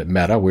a little bit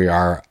meta. We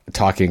are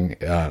talking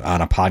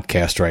on a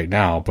podcast right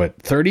now, but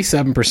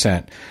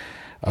 37%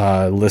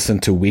 listen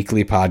to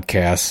weekly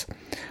podcasts.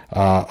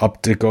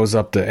 Goes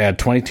up to add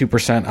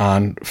 22%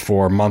 on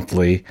for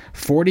monthly,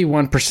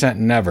 41%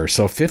 never.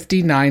 So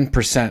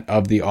 59%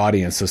 of the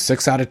audience, so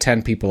 6 out of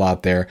 10 people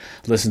out there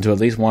listen to at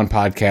least one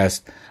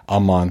podcast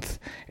a month,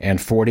 and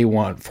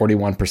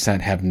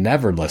 41% have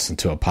never listened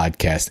to a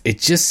podcast. It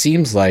just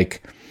seems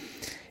like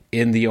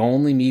in the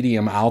only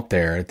medium out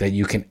there that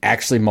you can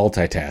actually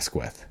multitask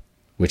with,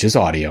 which is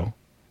audio.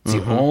 It's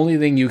the only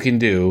thing you can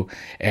do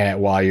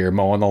while you're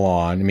mowing the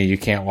lawn. I mean, you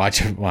can't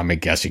watch it. Well, I mean, I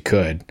guess you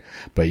could,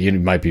 but you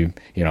might be,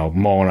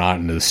 mowing out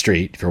into the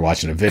street if you're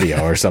watching a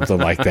video or something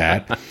like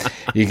that.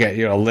 You get,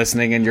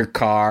 listening in your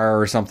car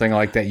or something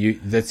like that.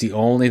 That's the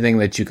only thing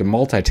that you can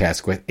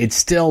multitask with. It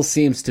still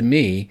seems to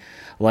me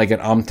like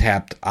an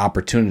untapped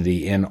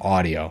opportunity in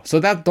audio.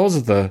 So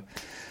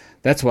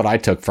that's what I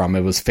took from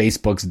it, was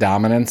Facebook's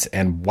dominance.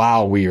 And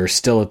wow, we are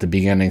still at the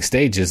beginning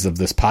stages of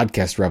this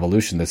podcast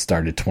revolution that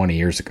started 20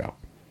 years ago.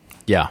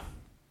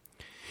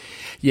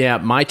 Yeah,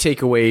 my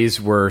takeaways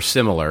were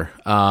similar.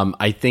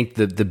 I think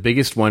that the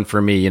biggest one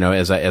for me,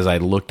 as I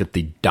looked at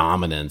the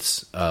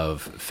dominance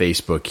of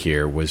Facebook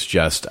here, was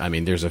just, I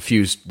mean, there's a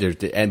few,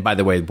 and by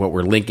the way, what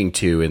we're linking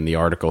to in the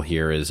article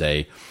here is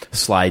a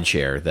slide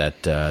share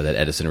that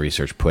Edison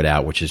Research put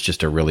out, which is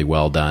just a really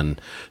well done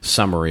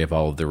summary of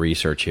all of the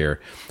research here.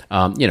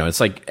 It's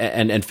like,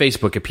 and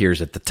Facebook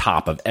appears at the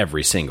top of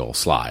every single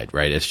slide,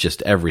 right? It's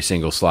just every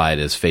single slide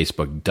is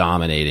Facebook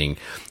dominating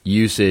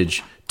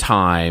usage,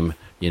 time,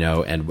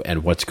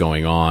 and what's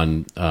going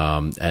on.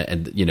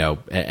 And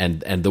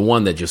the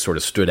one that just sort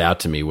of stood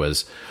out to me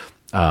was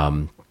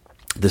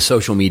the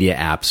social media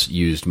apps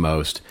used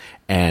most,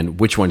 and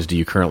which ones do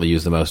you currently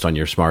use the most on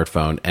your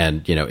smartphone?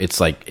 And, it's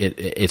like,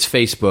 it's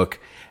Facebook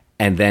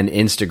and then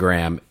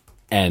Instagram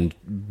and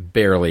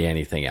barely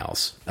anything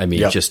else. I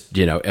mean,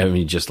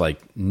 just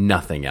like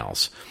nothing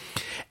else.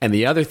 And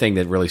the other thing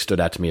that really stood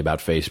out to me about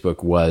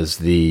Facebook was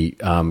the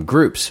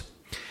groups.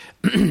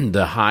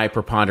 The high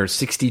preponderance,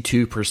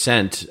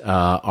 62%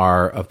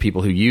 are of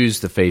people who use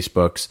the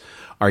Facebooks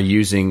are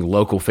using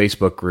local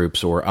Facebook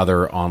groups or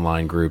other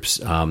online groups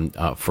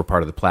for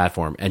part of the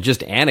platform. And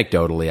just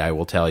anecdotally, I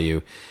will tell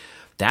you,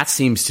 that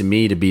seems to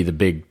me to be the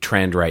big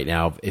trend right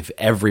now. If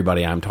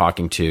everybody I'm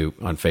talking to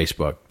on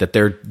Facebook, that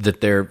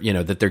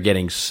they're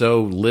getting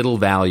so little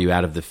value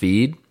out of the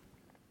feed,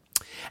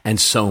 and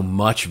so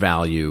much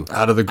value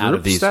out of the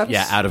groups.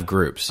 Out of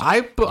groups.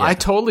 I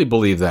totally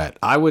believe that.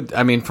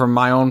 From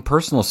my own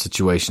personal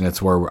situation,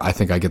 it's where I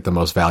think I get the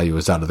most value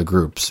is out of the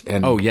groups.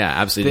 And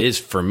absolutely, it is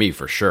for me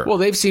for sure. Well,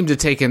 they've seemed to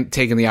taken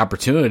the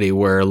opportunity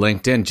where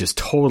LinkedIn just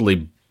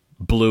totally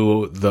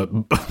blew the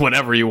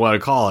whatever you want to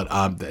call it.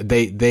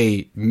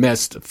 They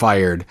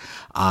misfired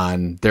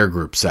on their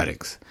group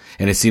settings,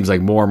 and it seems like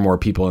more and more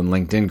people in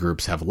LinkedIn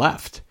groups have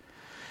left.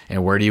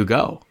 And where do you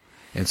go?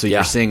 And so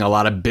you're seeing a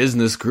lot of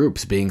business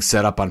groups being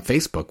set up on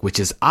Facebook, which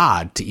is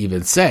odd to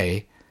even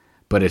say,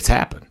 but it's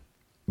happened.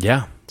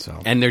 Yeah. So,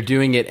 and they're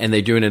doing it in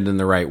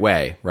the right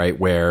way, right?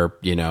 Where,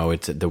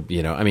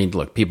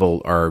 look,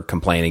 people are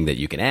complaining that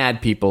you can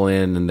add people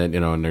in, and then,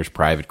 and there's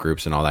private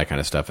groups and all that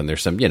kind of stuff. And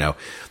there's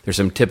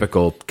some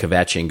typical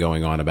kvetching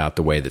going on about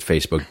the way that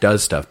Facebook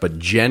does stuff. But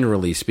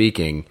generally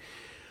speaking,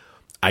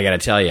 I got to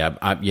tell you,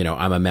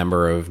 I'm a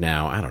member of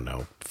now, I don't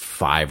know,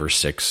 5 or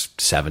 6,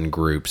 7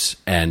 groups,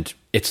 and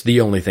it's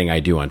the only thing I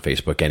do on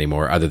Facebook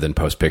anymore, other than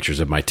post pictures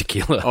of my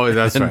tequila. Oh,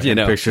 that's right. You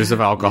know, pictures of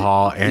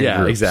alcohol and yeah,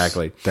 groups.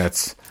 Exactly.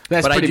 That's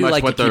but pretty I do much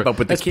like what to keep up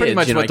with the that's pretty kids,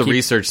 much you know, what the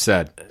research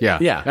said. Yeah,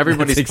 Yeah,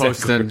 everybody's that's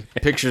exactly posting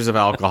pictures of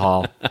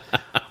alcohol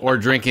or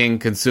drinking,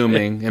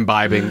 consuming,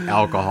 imbibing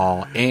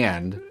alcohol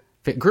and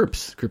group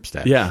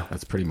stats. Yeah,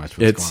 that's pretty much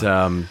what's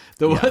going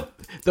on.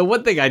 The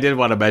one thing I did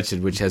want to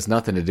mention, which has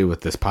nothing to do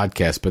with this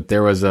podcast, but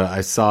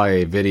I saw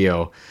a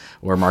video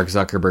where Mark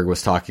Zuckerberg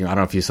was talking. I don't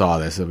know if you saw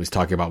this. It was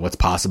talking about what's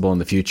possible in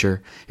the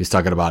future. He's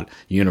talking about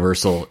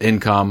universal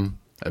income,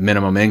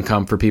 minimum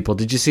income for people.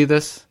 Did you see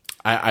this?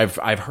 I've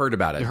heard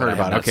about it. You heard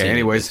about it. Okay.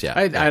 Anyways,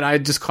 I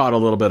just caught a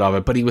little bit of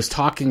it, but he was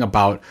talking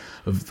about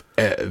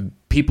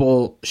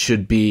people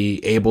should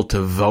be able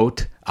to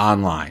vote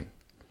online,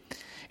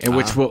 and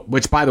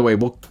which by the way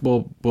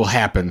will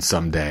happen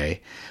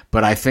someday.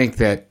 But I think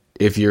that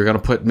if you're going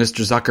to put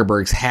Mr.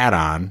 Zuckerberg's hat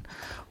on,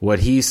 what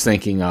he's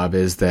thinking of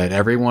is that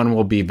everyone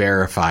will be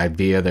verified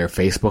via their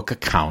Facebook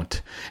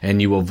account,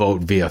 and you will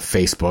vote via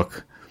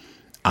Facebook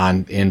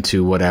on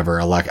into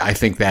whatever. I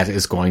think that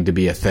is going to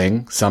be a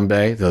thing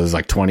someday. That was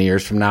like 20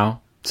 years from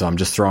now. So I'm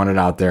just throwing it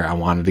out there. I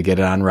wanted to get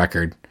it on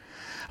record.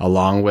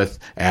 Along with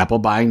Apple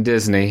buying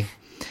Disney,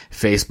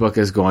 Facebook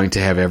is going to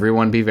have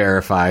everyone be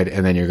verified,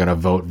 and then you're going to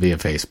vote via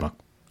Facebook.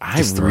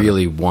 I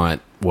really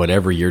want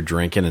whatever you're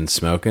drinking and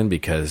smoking,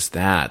 because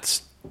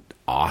that's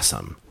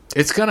awesome.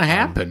 It's going to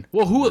happen.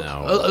 Well,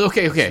 no,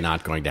 okay. It's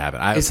not going to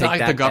happen. It's not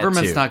like the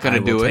government's not going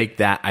to do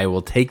it. I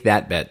will take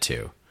that bet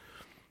too.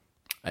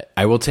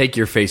 I will take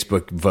your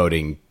Facebook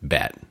voting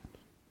bet.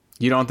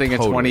 You don't think in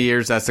 20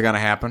 years that's going to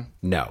happen?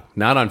 No,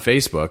 not on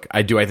Facebook.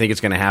 I think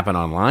it's going to happen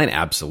online.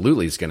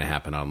 Absolutely, it's going to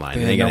happen online.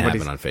 It ain't going to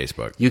happen on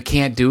Facebook. You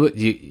can't do it.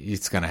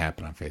 It's going to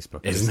happen on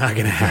Facebook. It's not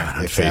going to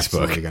happen on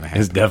Facebook.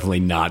 It's definitely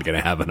not going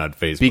to happen on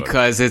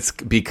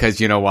Facebook. Because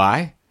you know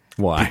why?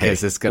 Why?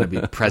 Because it's going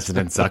to be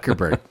President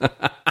Zuckerberg.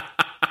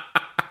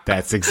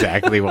 That's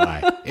exactly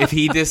why. If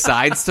he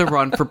decides to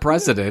run for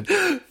president,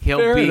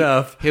 he'll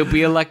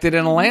be elected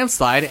in a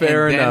landslide.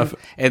 Fair enough.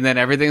 And then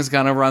everything's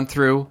going to run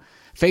through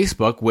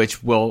Facebook, which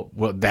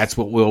that's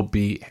what we'll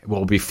be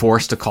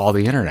forced to call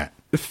the internet.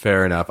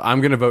 Fair enough.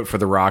 I'm going to vote for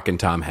The Rock and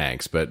Tom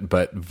Hanks, but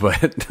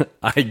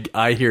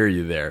I hear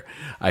you there.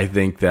 I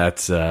think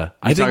that's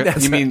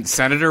you mean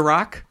Senator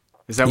Rock?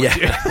 Is that what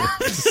you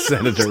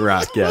Senator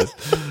Rock, yes.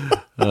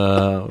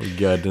 Oh,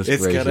 goodness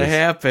It's gracious. going to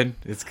happen.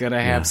 It's going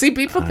to happen. Yeah. See,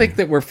 people think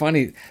that we're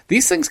funny.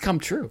 These things come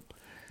true.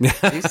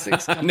 These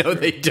things come no, true.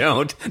 they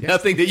don't. Yes.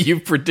 Nothing that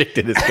you've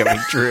predicted is coming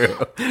true.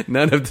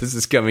 None of this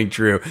is coming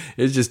true.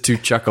 It's just two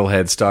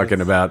chuckleheads talking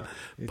about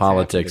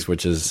politics, happening.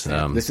 Which is...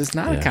 this is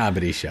not a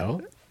comedy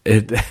show.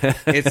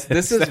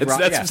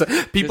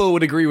 People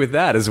would agree with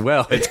that as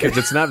well. It's because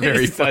it's not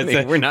very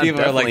funny. We're not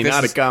definitely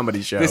not a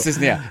comedy show.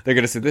 They're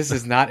going to say this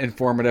is not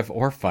informative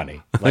or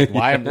funny. Like,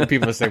 why?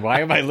 People say, why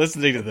am I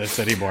listening to this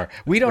anymore?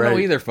 We don't know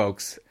either,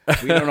 folks.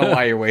 We don't know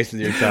why you're wasting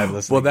your time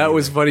listening. Well, that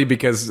was funny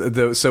because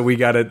we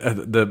got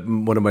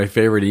one of my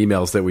favorite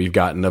emails that we've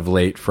gotten of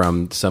late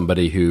from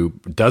somebody who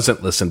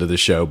doesn't listen to the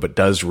show but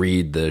does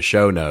read the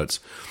show notes.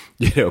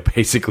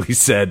 Basically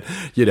said,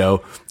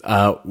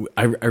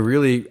 I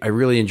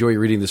really enjoy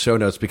reading the show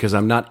notes because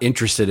I'm not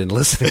interested in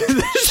listening to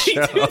the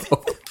show.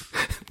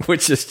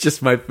 Which is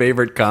just my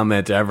favorite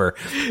comment ever.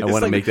 I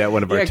want to make that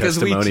one of our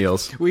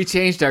testimonials. We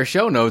changed our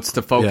show notes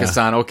to focus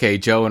on, okay,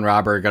 Joe and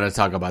Robert are going to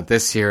talk about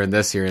this here and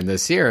this here and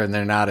this here, and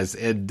they're not as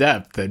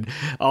in-depth. And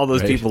all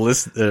those people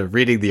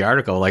reading the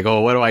article, like, oh,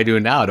 what do I do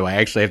now? Do I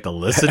actually have to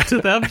listen to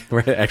them?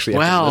 Have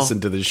to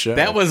listen to the show.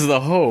 That was the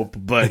hope,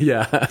 but,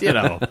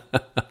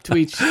 to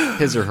each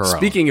his or her own.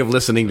 Speaking of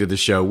listening to the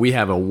show, we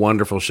have a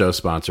wonderful show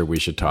sponsor we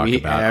should talk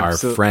about, our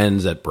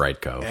friends at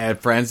Bright Cove.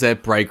 Friends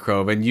at Bright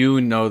Cove, and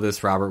you know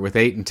this, Robert, with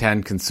 8 and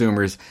 10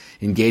 consumers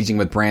engaging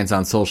with brands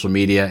on social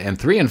media, and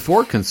 3 and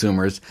 4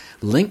 consumers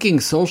linking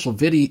social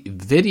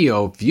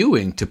video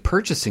viewing to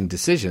purchasing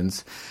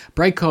decisions,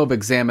 Bright Cove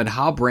examined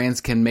how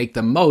brands can make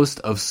the most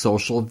of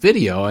social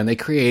video, and they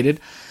created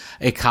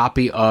a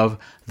copy of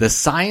The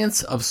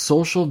Science of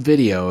Social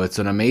Video. It's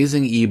an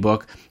amazing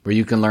ebook where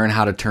you can learn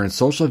how to turn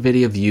social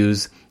video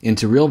views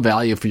into real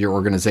value for your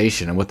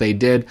organization. And what they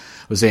did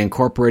was they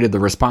incorporated the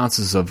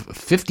responses of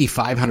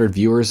 5,500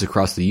 viewers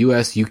across the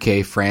US,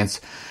 UK, France,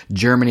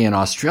 Germany, and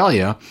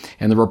Australia.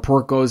 And the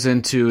report goes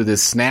into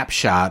this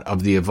snapshot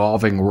of the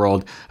evolving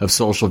world of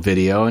social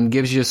video and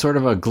gives you sort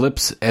of a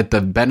glimpse at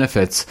the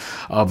benefits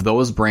of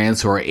those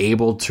brands who are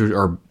able to,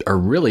 or are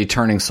really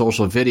turning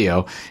social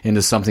video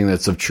into something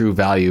that's of true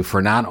value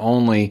for not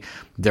only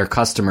their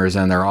customers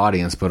and their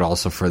audience, but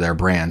also for their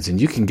brands.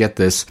 And you can get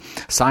this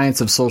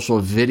Science of Social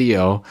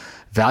Video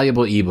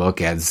valuable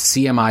ebook at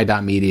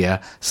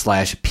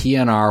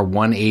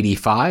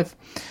cmi.media/PNR185.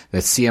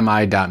 That's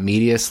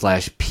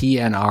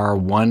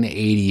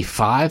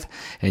cmi.media/PNR185.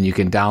 And you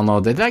can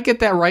download that. Did I get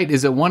that right?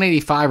 Is it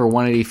 185 or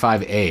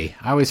 185A?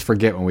 I always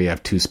forget when we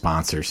have two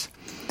sponsors.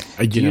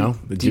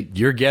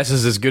 Your guess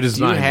is as good as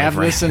mine. Do you have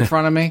this in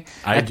front of me?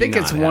 I think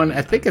it's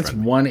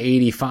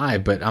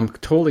 185, but I'm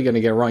totally going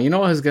to get it wrong. You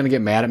know who's going to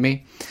get mad at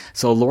me?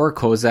 So Laura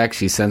Kozak,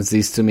 she sends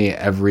these to me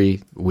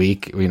every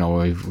week. We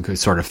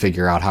sort of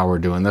figure out how we're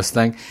doing this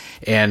thing,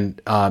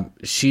 and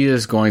she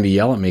is going to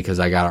yell at me because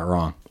I got it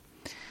wrong.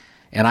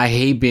 And I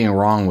hate being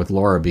wrong with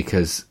Laura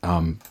because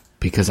I'm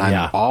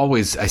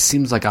always. It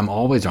seems like I'm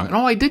always wrong.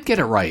 No, I did get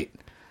it right.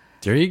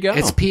 There you go.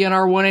 It's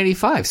PNR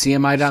 185.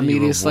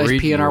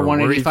 CMI.media/PNR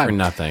 185. For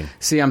nothing.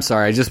 See, I'm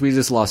sorry. We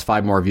just lost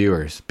 5 more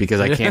viewers because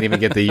I can't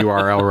even get the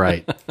URL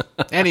right.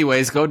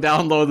 Anyways, go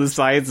download the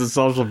Science and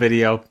Social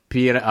video,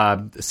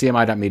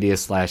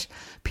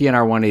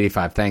 CMI.media/PNR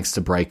 185. Thanks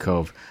to Bright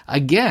Cove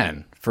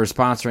again for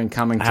sponsoring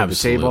Coming to the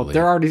Table.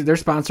 They're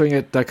sponsoring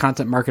it, the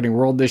Content Marketing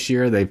World this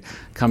year. They've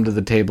come to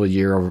the table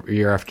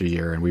year after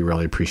year, and we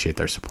really appreciate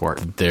their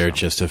support. They're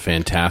just a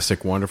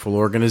fantastic, wonderful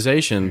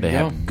organization. They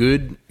have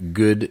good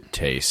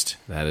taste.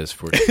 That is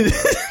for sure.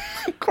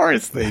 Of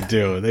course they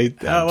do.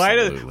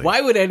 Why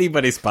would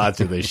anybody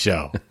sponsor this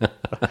show?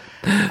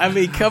 I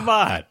mean, come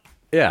on.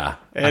 Yeah.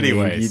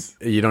 Anyways,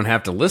 you don't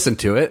have to listen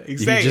to it.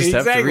 Exactly. You just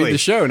have to read the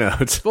show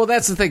notes. Well,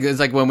 that's the thing. It's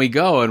like when we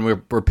go and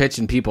we're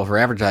pitching people for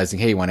advertising.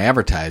 Hey, you want to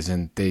advertise?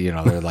 And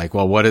they're like,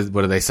 well, what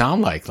do they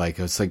sound like? Like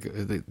it's like,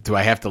 do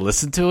I have to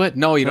listen to it?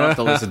 No, you don't have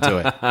to listen to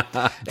it.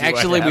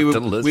 Actually,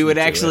 we would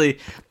actually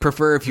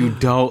prefer if you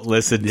don't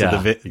listen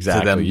to exactly.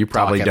 to them. You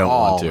probably don't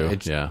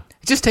want to.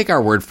 Just take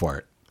our word for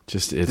it.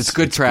 It's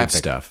good traffic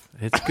stuff.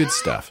 It's good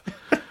stuff.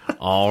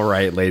 All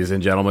right, ladies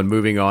and gentlemen,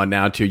 moving on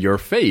now to your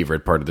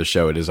favorite part of the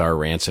show. It is our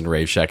Rants and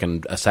Rave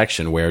section, a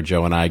section where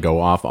Joe and I go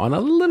off on a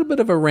little bit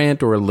of a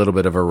rant or a little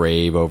bit of a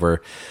rave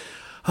over,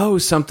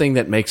 something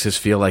that makes us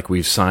feel like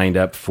we've signed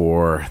up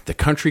for the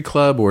country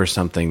club or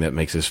something that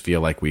makes us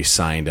feel like we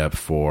signed up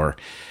for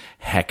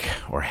heck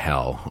or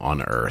hell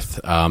on earth.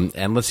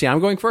 And let's see, I'm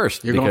going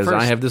first. You're going first.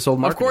 I have this old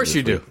marketing. Of course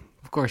you do.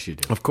 Of course you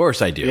do. Of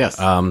course I do. Yes.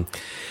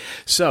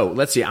 So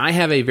let's see. I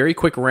have a very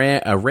quick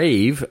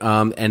rave,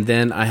 and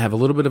then I have a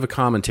little bit of a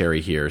commentary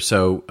here.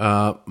 So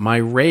my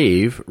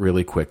rave,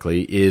 really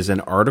quickly, is an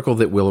article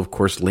that we'll, of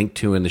course, link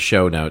to in the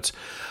show notes.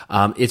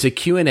 It's a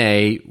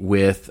Q&A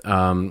with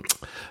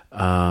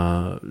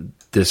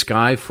this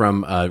guy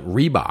from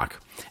Reebok.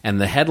 And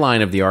the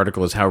headline of the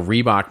article is How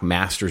Reebok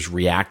Masters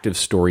Reactive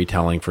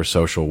Storytelling for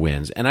Social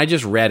Wins. And I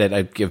just read it.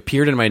 It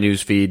appeared in my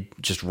newsfeed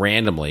just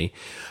randomly.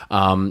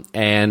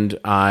 And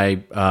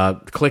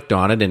I clicked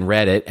on it and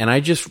read it. And I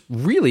just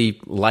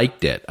really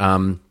liked it.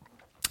 And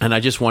I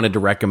just wanted to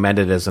recommend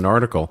it as an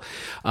article.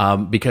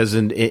 Because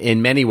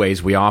in many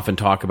ways, we often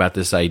talk about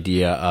this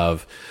idea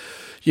of,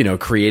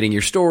 creating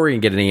your story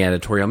and getting an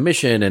editorial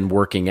mission and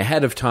working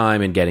ahead of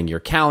time and getting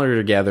your calendar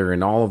together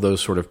and all of those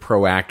sort of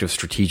proactive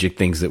strategic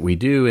things that we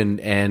do.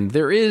 And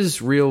there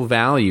is real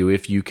value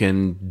if you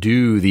can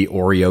do the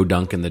Oreo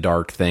dunk in the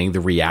dark thing, the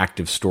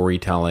reactive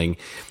storytelling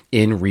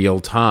in real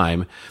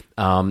time.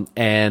 It's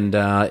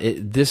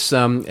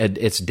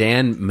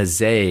Dan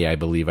Mazei, I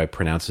believe I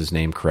pronounced his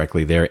name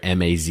correctly there,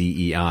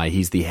 Mazei.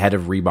 He's the head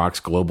of Reebok's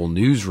global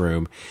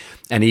newsroom.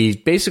 And he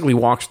basically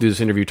walks through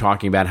this interview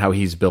talking about how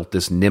he's built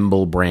this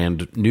nimble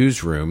brand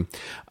newsroom,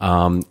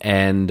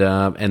 and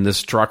the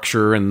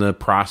structure and the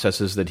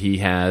processes that he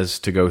has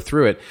to go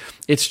through it.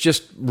 It's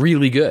just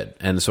really good.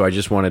 And so I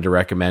just wanted to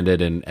recommend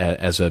it and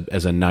as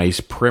a nice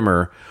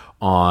primer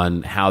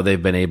on how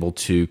they've been able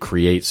to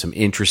create some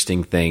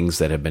interesting things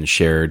that have been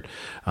shared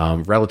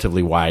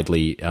relatively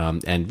widely,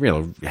 and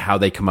how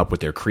they come up with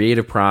their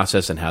creative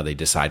process and how they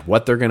decide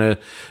what they're going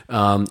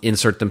to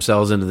insert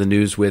themselves into the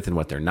news with and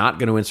what they're not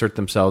going to insert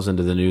themselves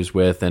into the news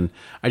with. And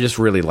I just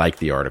really liked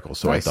the article,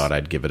 so nice. I thought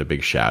I'd give it a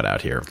big shout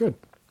out here. Good.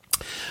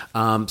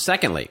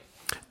 Secondly,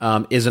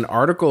 is an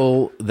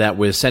article that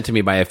was sent to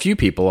me by a few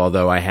people,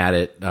 although I had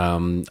it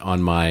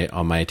on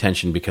my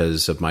attention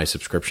because of my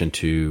subscription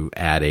to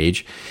Ad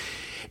Age,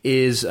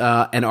 is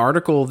an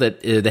article that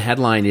the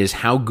headline is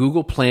How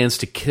Google Plans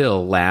to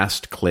Kill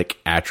Last Click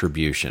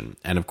Attribution.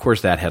 And of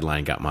course that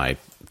headline got my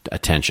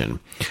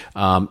attention.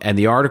 And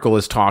the article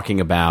is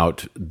talking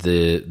about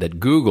that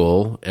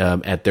Google,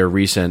 at their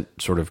recent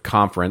sort of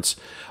conference,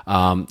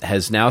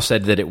 has now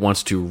said that it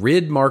wants to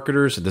rid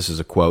marketers, this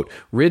is a quote,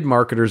 rid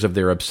marketers of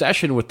their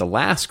obsession with the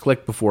last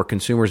click before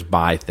consumers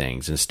buy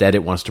things. Instead,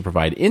 it wants to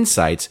provide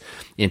insights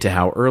into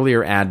how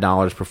earlier ad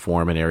dollars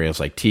perform in areas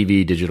like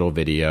TV, digital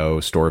video,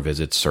 store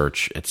visits,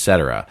 search,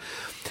 etc.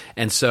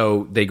 And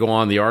so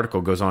the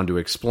article goes on to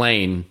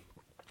explain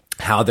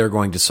how they're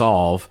going to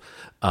solve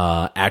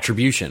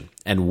attribution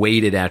and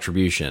weighted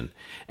attribution.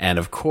 And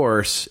of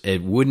course,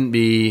 it wouldn't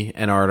be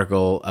an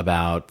article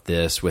about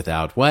this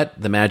without what?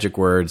 The magic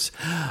words,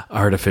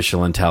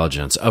 artificial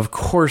intelligence. Of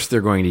course, they're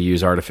going to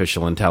use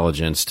artificial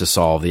intelligence to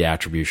solve the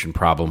attribution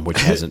problem,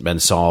 which hasn't been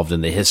solved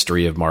in the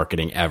history of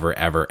marketing ever,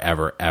 ever,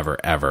 ever, ever,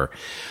 ever.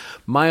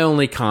 My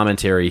only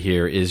commentary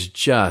here is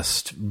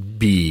just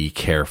be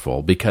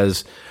careful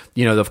because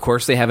of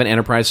course, they have an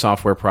enterprise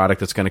software product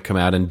that's going to come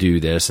out and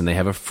do this, and they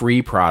have a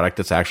free product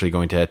that's actually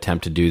going to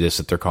attempt to do this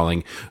that they're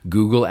calling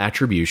Google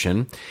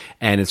Attribution.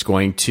 and it's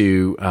going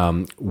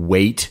to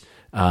weight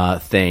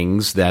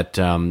things that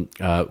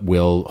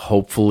will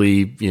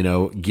hopefully,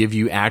 give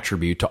you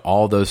attribute to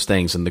all those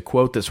things. And the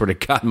quote that sort of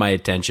got my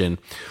attention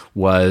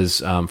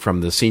was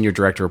from the Senior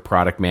Director of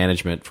Product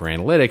Management for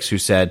Analytics, who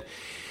said,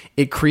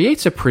 "It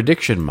creates a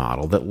prediction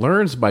model that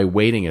learns by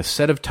weighting a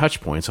set of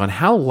touch points on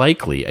how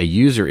likely a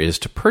user is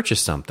to purchase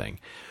something."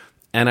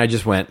 And I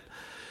just went,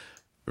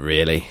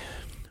 really?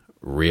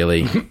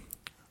 Really?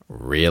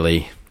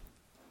 Really?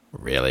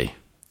 Really?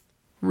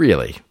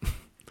 Really?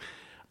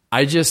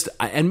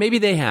 And maybe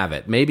they have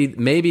it.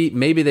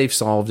 Maybe they've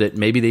solved it.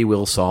 Maybe they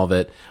will solve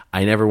it.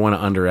 I never want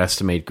to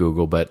underestimate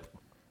Google, but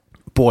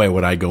boy,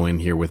 would I go in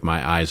here with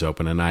my eyes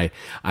open, and I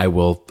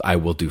will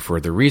do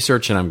further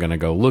research, and I'm going to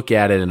go look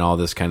at it and all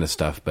this kind of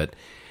stuff. But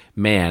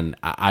man,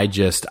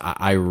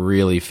 I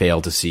really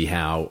fail to see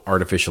how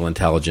artificial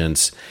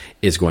intelligence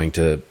is going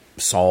to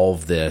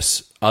solve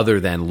this, other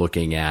than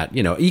looking at,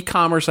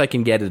 e-commerce. I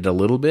can get it a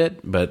little bit,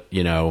 but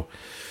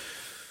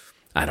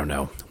I don't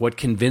know what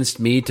convinced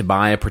me to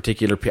buy a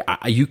particular.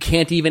 You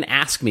can't even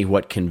ask me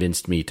what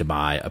convinced me to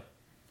buy a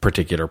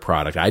particular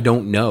product. I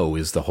don't know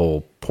is the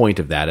whole point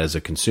of that as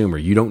a consumer.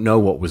 You don't know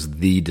what was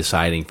the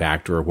deciding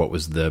factor or what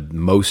was the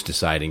most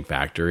deciding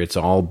factor. It's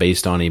all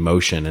based on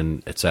emotion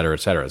and et cetera,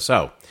 et cetera.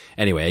 So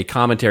anyway, a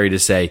commentary to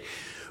say,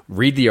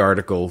 read the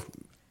article,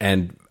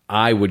 and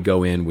I would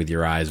go in with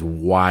your eyes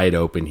wide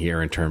open here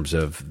in terms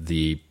of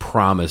the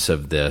promise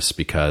of this,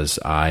 because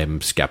I'm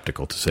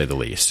skeptical, to say the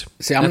least.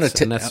 See, I'm going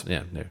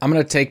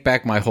to take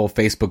back my whole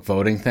Facebook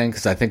voting thing,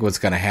 because I think what's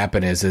going to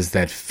happen is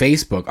that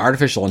Facebook,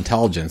 artificial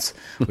intelligence,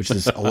 which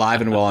is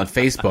alive and well on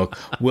Facebook,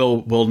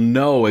 will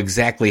know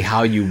exactly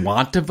how you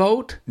want to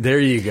vote. There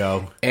you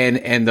go.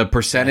 And the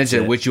percentage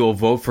at which you will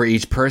vote for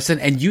each person,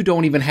 and you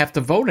don't even have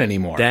to vote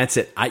anymore. That's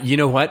it. You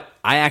know what?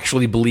 I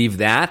actually believe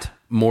that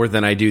more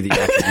than I do the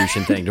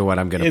attribution thing to what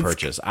I'm going to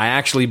purchase. I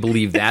actually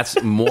believe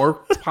that's more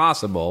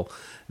possible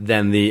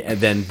than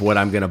what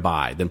I'm going to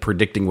buy, than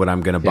predicting what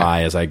I'm going to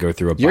buy as I go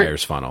through a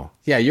buyer's funnel.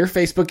 Yeah, your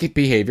Facebook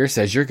behavior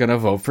says you're going to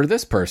vote for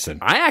this person.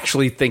 I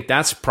actually think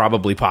that's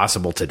probably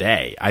possible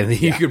today. I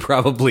think you could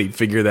probably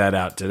figure that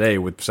out today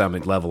with some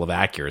level of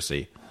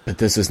accuracy. But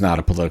this is not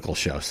a political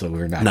show, so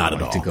we're not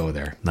going to go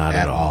there. Not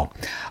at all.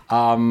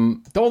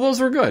 Those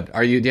were good.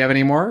 Do you have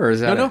any more, or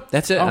is that No,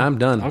 that's it. I'm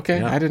done. Okay,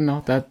 yeah. I didn't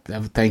know that.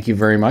 Thank you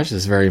very much.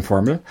 This is very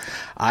informative.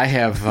 I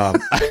have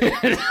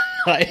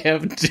I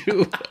have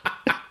two.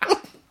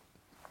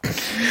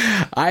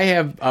 I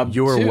have.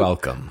 You're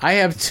welcome. I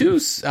have two.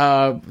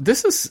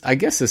 I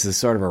guess this is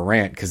sort of a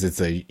rant, because it's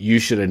you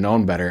should have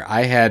known better.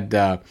 I had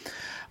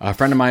a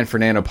friend of mine,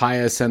 Fernando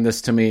Paez, send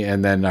this to me,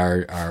 and then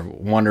our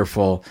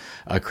wonderful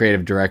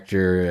creative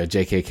director,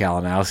 J.K.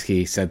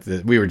 Kalinowski, sent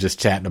that. We were just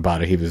chatting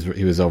about it. He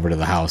was over to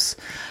the house.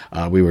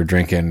 We were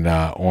drinking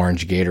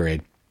orange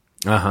Gatorade.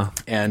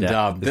 And is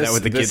that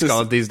what the kids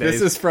call it these days?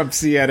 This is from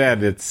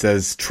CNN. It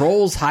says,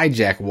 "Trolls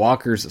hijack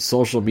Walker's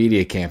social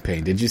media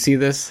campaign." Did you see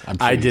this?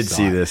 I did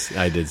see this.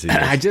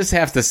 I just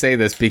have to say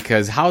this,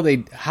 because how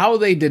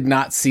they did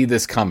not see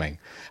this coming.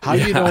 How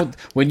you don't,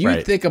 when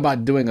you think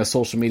about doing a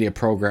social media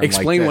program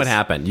explain like this, what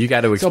happened. You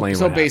got to explain what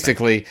happened. So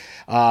basically,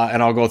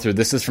 and I'll go through,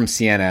 this is from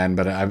CNN,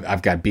 but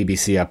I've got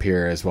BBC up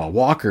here as well.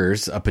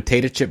 Walker's, a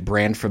potato chip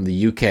brand from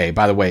the UK.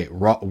 By the way,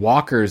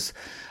 Walker's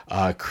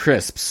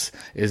crisps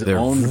they're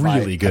owned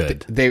really by...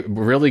 good. They're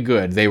really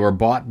good. They were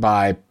bought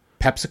by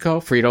PepsiCo,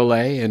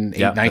 Frito-Lay in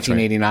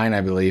 1989, right. I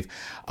believe.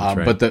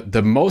 Right. But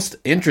the most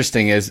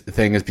interesting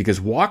thing is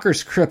because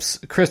Walker's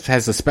Crisp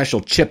has a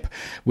special chip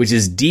which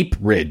is deep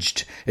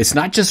ridged. It's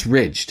not just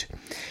ridged.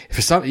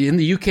 In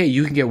the UK,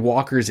 you can get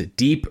Walker's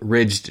deep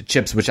ridged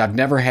chips, which I've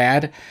never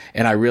had,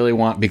 and I really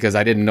want, because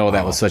I didn't know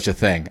that was such a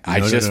thing. I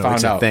just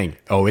found out.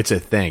 It's a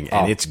thing,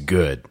 and it's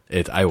good.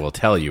 I will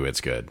tell you,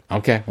 it's good.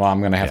 Okay, well, I'm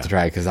going to have to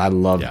try it, because I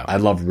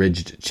love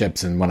ridged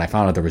chips, and when I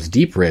found out there was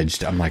deep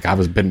ridged, I'm like,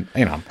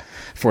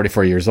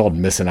 44 years old,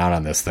 missing out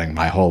on this thing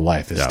my whole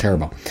life. It's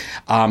terrible.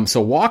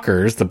 So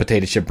Walker's, the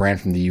potato chip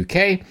brand from the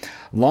UK,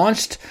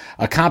 launched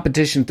a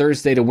competition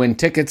Thursday to win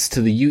tickets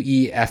to the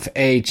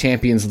UEFA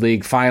Champions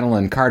League final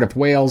in Cardiff,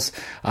 Wales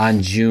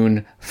on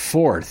June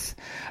 4th.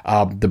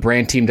 The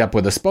brand teamed up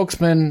with a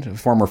spokesman,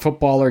 former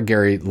footballer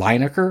Gary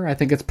Lineker, I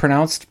think it's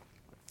pronounced,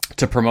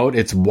 to promote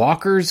its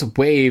Walker's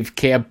Wave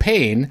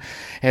campaign,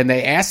 and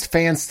they asked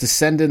fans to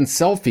send in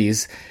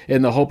selfies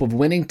in the hope of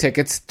winning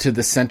tickets to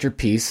the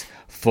centerpiece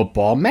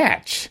football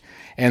match.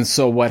 And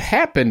so what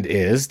happened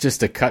is, just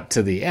to cut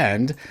to the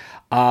end,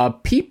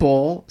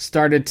 people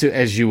started to,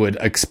 as you would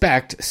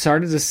expect,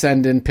 started to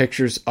send in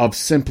pictures of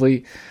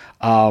simply,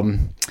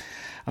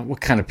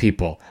 what kind of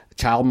people?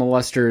 child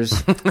molesters,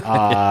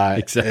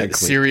 Exactly.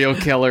 serial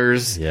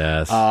killers.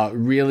 Yes.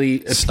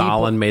 Really,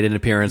 Stalin made an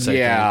appearance.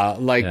 I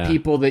think.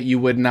 People that you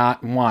would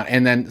not want.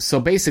 And then, so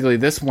basically,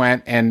 this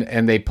went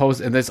and they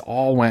post, and this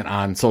all went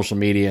on social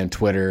media and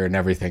Twitter and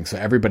everything. So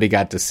everybody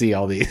got to see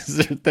all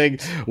these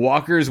things.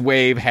 Walker's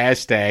Wave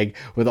hashtag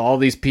with all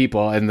these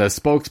people and the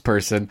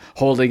spokesperson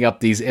holding up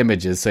these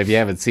images. So if you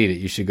haven't seen it,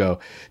 you should go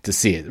to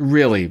see it.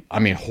 Really, I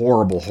mean,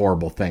 horrible,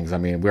 horrible things. I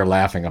mean, we're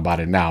laughing about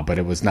it now, but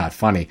it was not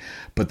funny.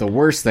 But the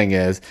worst thing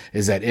is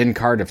that in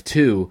Cardiff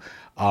 2,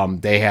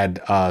 they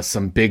had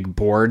some big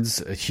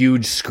boards,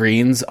 huge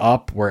screens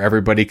up where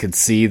everybody could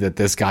see that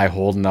this guy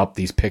holding up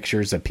these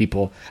pictures that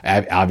people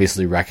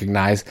obviously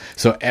recognize.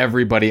 So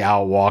everybody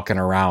out walking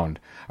around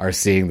are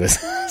seeing this,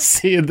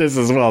 seeing this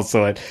as well.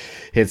 So it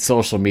hits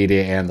social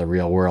media and the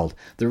real world.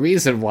 The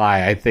reason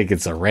why I think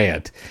it's a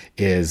rant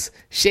is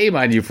shame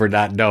on you for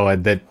not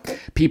knowing that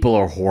people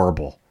are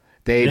horrible.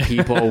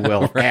 People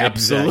will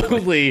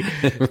absolutely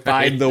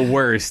find the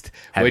worst.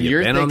 Have when you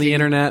you're been on the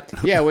internet?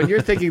 Yeah, when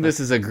you're thinking this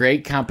is a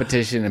great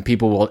competition and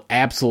people will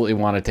absolutely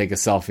want to take a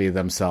selfie of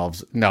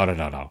themselves.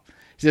 No.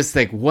 Just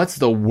think, what's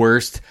the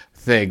worst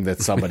thing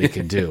that somebody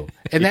can do?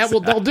 And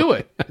they'll do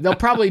it. They'll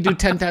probably do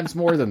 10 times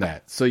more than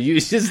that. So you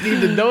just need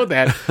to know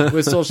that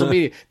with social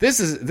media. This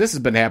has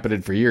been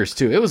happening for years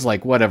too. It was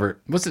like, whatever,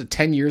 was it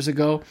 10 years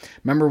ago?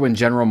 Remember when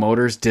General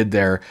Motors did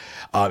their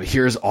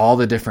here's all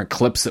the different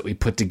clips that we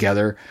put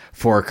together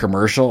for a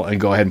commercial, and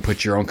go ahead and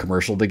put your own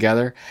commercial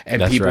together.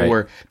 And That's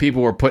right.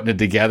 people were putting it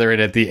together,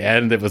 and at the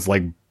end it was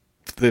like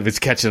it was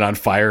catching on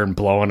fire and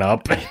blowing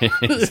up.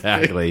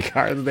 Exactly. The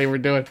car that they were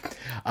doing.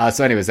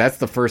 So anyways, that's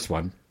the first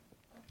one.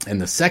 And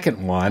the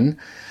second one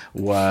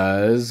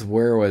was,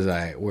 where was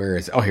I?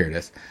 Here it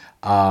is.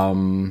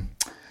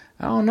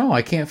 Oh no,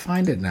 I can't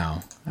find it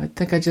now. I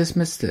think I just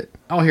missed it.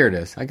 Oh, here it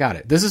is. I got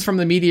it. This is from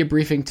the media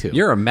briefing too.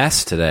 You're a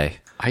mess today.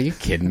 Are you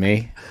kidding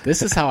me?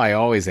 This is how I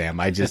always am.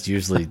 I just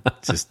usually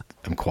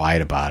I'm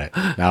quiet about it.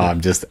 Now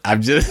I'm just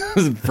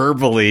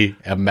verbally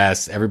a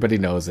mess. Everybody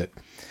knows it.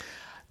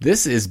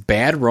 This is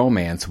Bad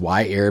Romance,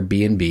 Why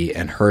Airbnb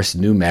and Hearst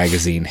New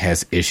Magazine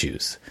Has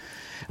Issues.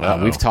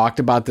 We've talked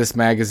about this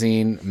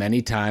magazine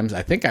many times.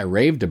 I think I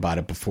raved about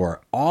it before.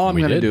 All I'm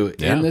going to do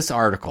in this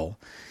article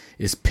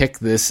is pick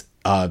these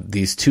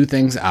two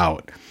things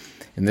out.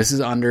 And this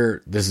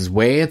is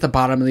way at the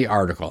bottom of the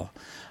article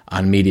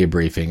on Media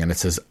Briefing, and it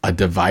says, A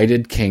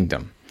Divided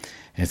Kingdom.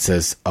 And it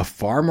says, a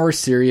far more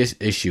serious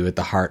issue at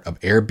the heart of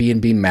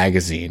Airbnb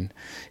magazine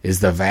is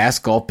the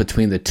vast gulf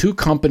between the two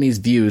companies'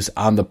 views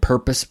on the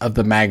purpose of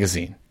the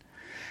magazine.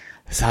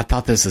 So I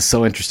thought this is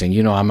so interesting.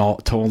 You know, I'm all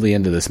totally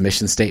into this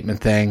mission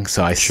statement thing.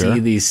 So I see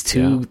these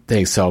two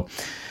things. So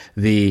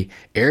the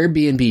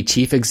Airbnb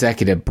chief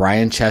executive,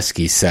 Brian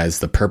Chesky, says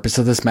the purpose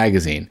of this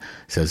magazine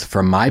says,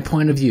 from my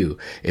point of view,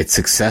 it's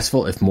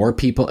successful if more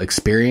people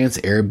experience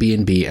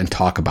Airbnb and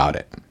talk about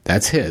it.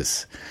 That's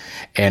his.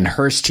 And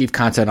Hearst chief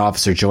content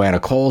officer, Joanna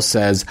Cole,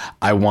 says,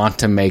 I want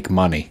to make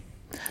money.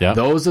 Yeah.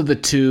 Those are the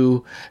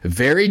two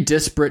very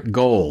disparate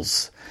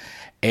goals.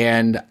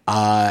 And,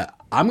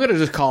 I'm going to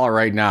just call it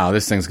right now.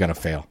 This thing's going to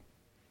fail.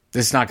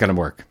 This is not going to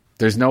work.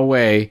 There's no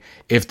way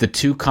if the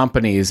two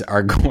companies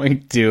are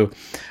going to,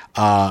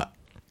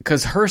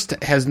 because Hearst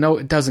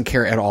doesn't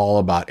care at all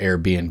about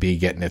Airbnb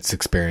getting its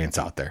experience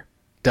out there.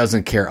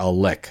 Doesn't care a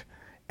lick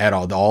at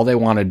all. All they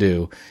want to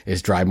do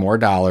is drive more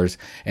dollars,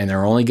 and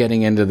they're only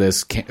getting into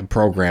this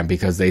program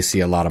because they see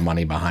a lot of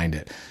money behind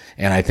it.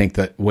 And I think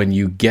that when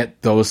you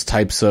get those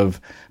types of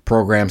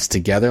programs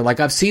together, like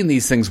I've seen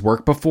these things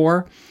work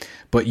before,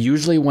 but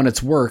usually when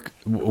it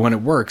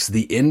works,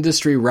 the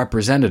industry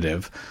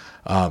representative,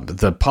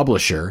 the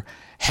publisher,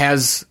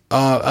 has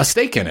a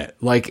stake in it.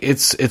 Like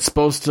it's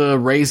supposed to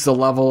raise the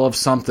level of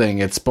something.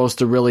 It's supposed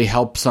to really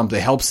help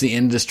something, helps the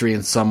industry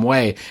in some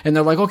way. And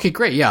they're like, okay,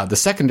 great. Yeah, the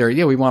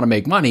secondary, we want to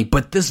make money,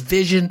 but this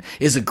vision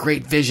is a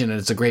great vision and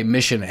it's a great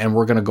mission and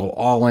we're going to go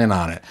all in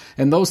on it.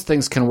 And those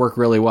things can work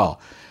really well.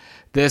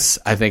 This,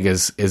 I think,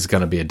 is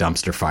going to be a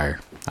dumpster fire.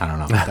 I don't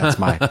know.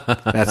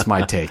 That's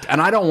my take.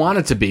 And I don't want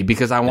it to be,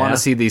 because I want to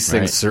see these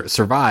things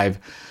survive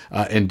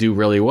and do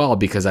really well,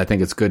 because I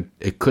think it's good.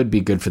 It could be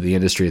good for the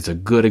industry. It's a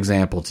good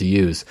example to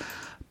use,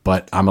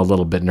 but I'm a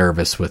little bit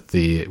nervous with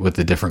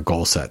the different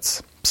goal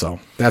sets. So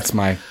that's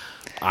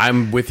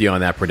I'm with you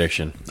on that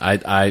prediction. I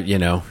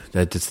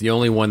that it's the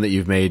only one that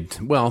you've made.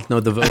 Well, no,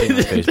 the voting on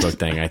the Facebook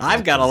thing.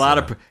 I've got a lot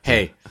of.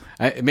 Hey.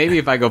 Maybe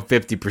if I go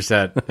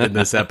 50% in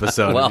this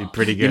episode, it'd be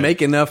pretty good. You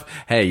make enough.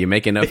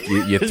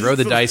 You throw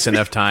the dice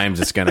enough times,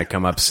 it's going to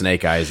come up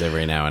snake eyes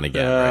every now and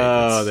again.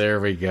 Right? Oh,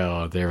 there we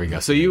go.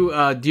 So you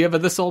do you have a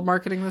This Old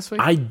Marketing this week?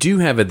 I do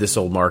have a This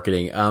Old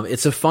Marketing.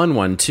 It's a fun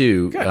one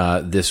too.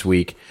 This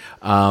week.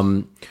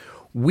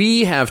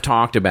 We have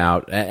talked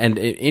about, and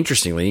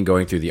interestingly, in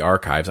going through the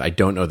archives, I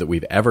don't know that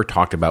we've ever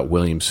talked about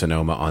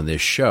Williams-Sonoma on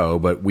this show,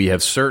 but we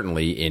have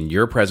certainly, in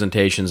your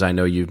presentations, I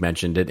know you've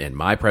mentioned it, in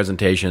my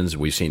presentations,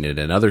 we've seen it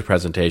in other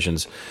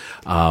presentations,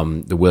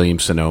 the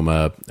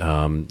Williams-Sonoma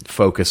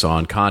focus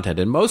on content,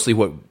 and mostly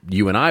what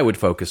you and I would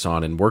focus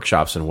on in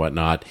workshops and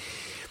whatnot.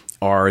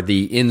 are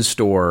the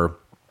in-store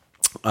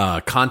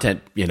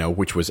content,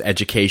 which was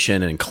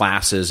education and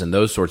classes and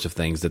those sorts of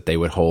things that they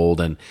would hold.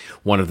 And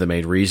one of the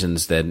main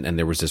reasons that, and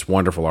there was this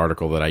wonderful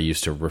article that I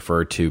used to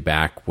refer to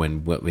back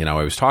when, I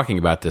was talking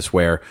about this,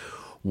 where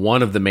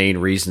one of the main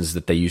reasons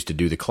that they used to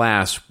do the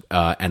class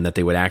and that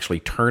they would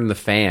actually turn the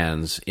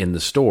fans in the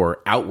store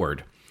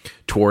outward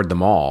toward the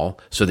mall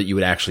so that you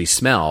would actually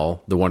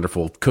smell the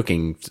wonderful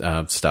cooking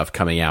stuff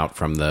coming out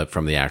from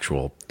the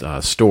actual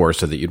store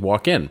so that you'd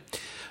walk in.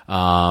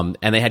 And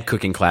they had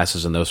cooking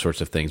classes and those sorts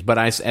of things. But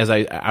as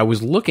I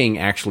was looking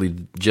actually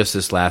just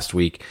this last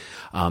week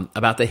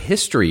about the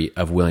history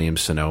of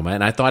Williams-Sonoma,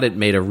 and I thought it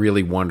made a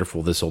really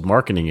wonderful This Old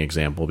Marketing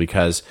example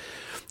because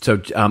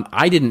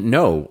I didn't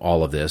know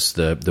all of this,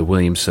 the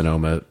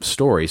Williams-Sonoma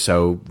story.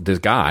 So the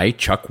guy,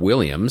 Chuck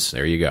Williams,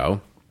 there you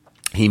go,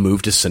 he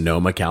moved to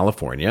Sonoma,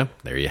 California.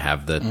 There you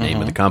have the name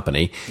of the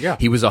company. Yeah.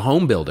 He was a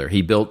home builder.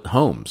 He built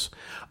homes.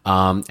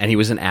 And he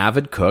was an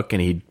avid cook,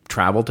 and he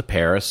traveled to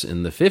Paris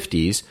in the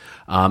 50s,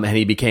 and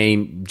he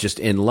became just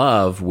in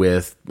love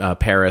with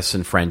Paris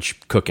and French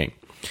cooking.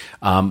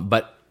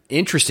 But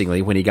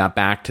interestingly, when he got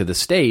back to the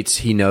States,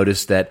 he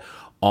noticed that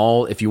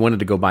if you wanted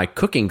to go buy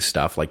cooking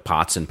stuff like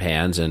pots and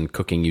pans and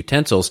cooking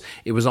utensils,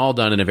 it was all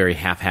done in a very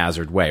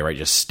haphazard way, right?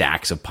 Just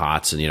stacks of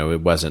pots, and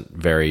it wasn't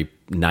very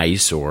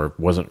nice, or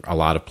wasn't a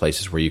lot of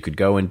places where you could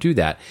go and do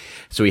that.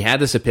 So he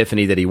had this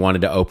epiphany that he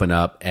wanted to open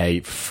up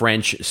a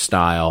French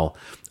style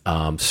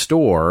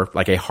store,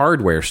 like a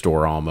hardware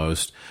store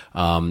almost,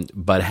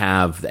 but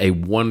have a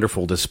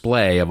wonderful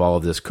display of all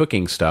of this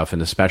cooking stuff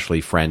and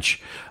especially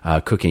French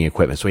cooking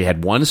equipment. So he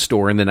had one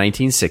store in the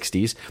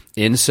 1960s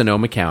in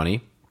Sonoma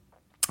County,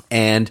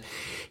 and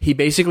he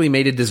basically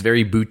made it this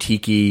very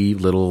boutique-y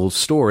little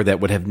store that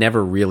would have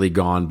never really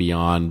gone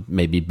beyond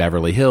maybe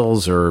Beverly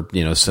Hills or,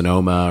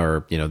 Sonoma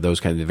or, those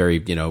kinds of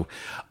very,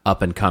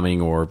 up and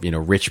coming or,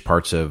 rich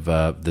parts of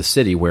the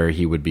city where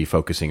he would be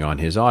focusing on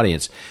his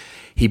audience.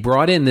 He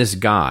brought in this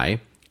guy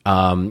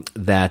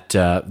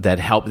that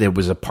helped. There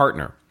was a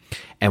partner,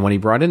 and when he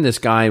brought in this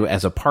guy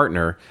as a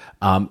partner,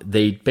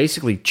 they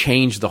basically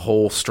changed the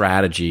whole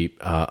strategy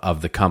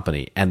of the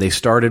company, and they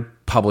started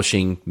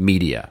publishing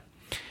media.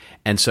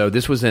 And so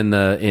this was in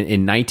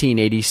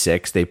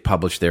 1986. They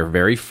published their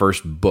very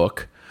first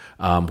book,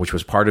 which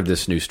was part of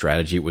this new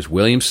strategy. It was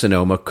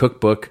Williams-Sonoma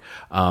Cookbook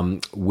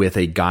with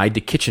a guide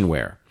to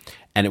kitchenware,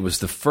 and it was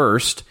the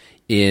first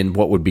in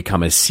what would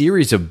become a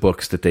series of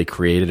books that they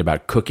created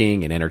about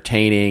cooking and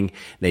entertaining.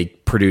 They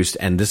produced,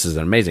 and this is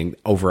amazing,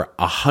 over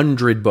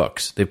 100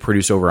 books. They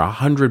produced over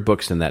 100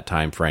 books in that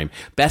time frame,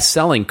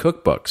 best-selling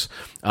cookbooks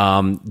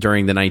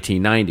during the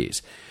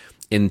 1990s.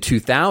 In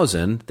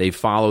 2000, they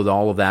followed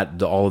all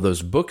of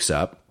those books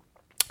up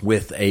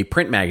with a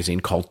print magazine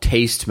called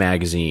Taste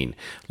Magazine,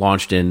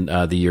 launched in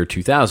the year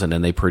 2000,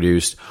 and they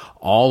produced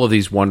all of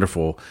these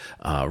wonderful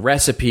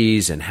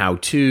recipes and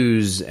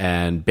how-tos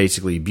and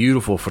basically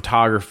beautiful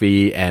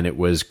photography, and it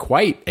was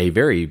quite a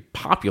very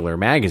popular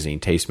magazine,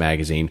 Taste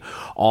Magazine,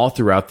 all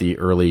throughout the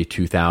early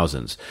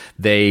 2000s.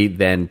 They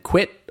then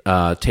quit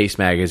Taste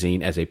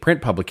Magazine as a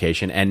print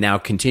publication and now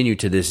continue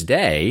to this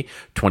day,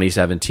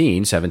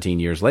 2017, 17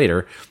 years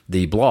later,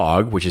 the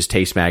blog, which is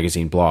Taste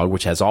Magazine blog,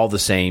 which has all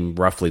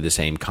roughly the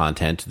same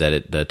content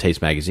that the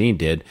Taste Magazine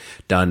did,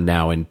 done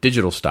now in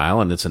digital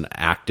style, and it's an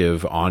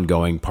active,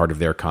 ongoing part of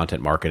their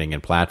content marketing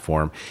and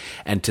platform.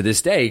 And to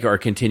this day are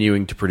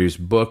continuing to produce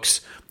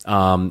books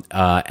and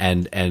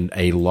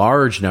a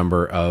large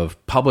number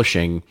of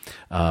publishing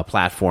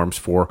platforms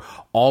for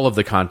all of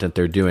the content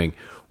they're doing.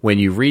 When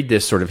you read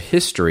this sort of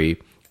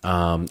history,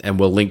 and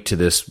we'll link to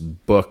this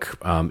book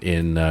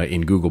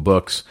in Google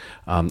Books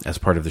as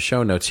part of the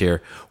show notes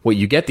here, what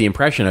you get the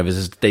impression of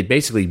is they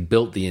basically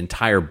built the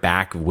entire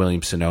back of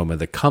Williams-Sonoma,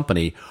 the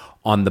company,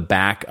 on the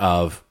back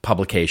of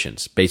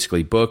publications,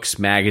 basically books,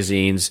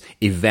 magazines,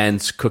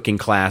 events, cooking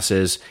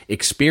classes,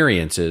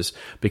 experiences,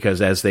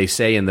 because as they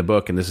say in the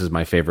book, and this is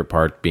my favorite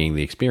part being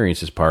the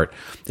experiences part,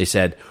 they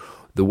said,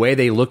 the way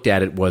they looked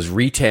at it was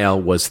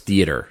retail was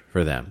theater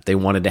for them. They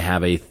wanted to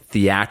have a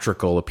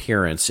theatrical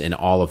appearance in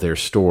all of their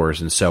stores.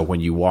 And so when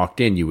you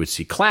walked in, you would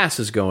see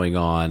classes going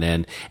on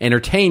and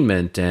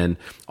entertainment and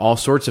all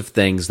sorts of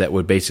things that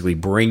would basically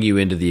bring you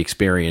into the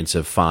experience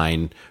of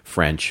fine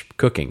French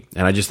cooking.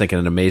 And I just think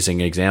an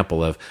amazing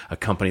example of a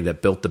company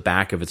that built the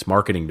back of its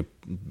marketing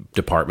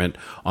department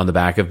on the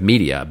back of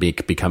media,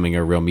 becoming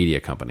a real media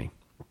company.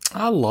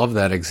 I love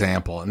that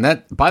example. And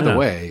that, by the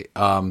way,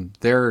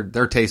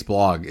 their taste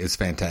blog is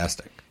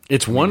fantastic.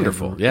 It's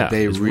wonderful.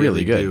 They it's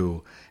really good.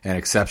 do an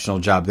exceptional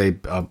job. They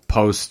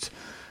post,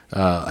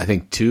 I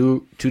think,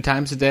 two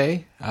times a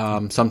day,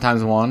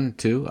 sometimes one,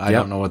 two. I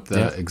don't know what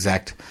the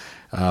exact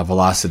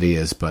velocity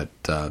is, but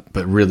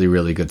really,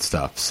 really good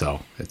stuff. So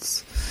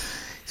it's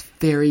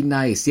very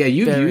nice. Yeah,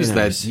 you've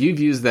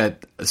used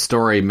that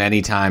story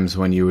many times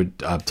when you would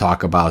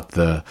talk about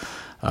the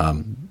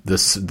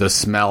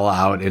smell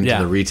out into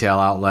the retail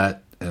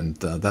outlet, and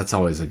that's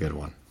always a good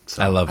one.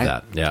 So I love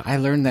that. Yeah, I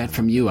learned that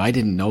from you. I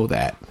didn't know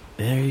that.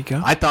 There you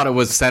go. I thought it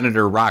was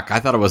Senator Rock. I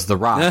thought it was The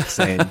Rock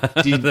saying,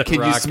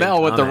 can you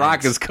smell what The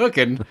Rock is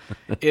cooking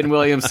in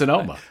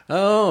Williams-Sonoma?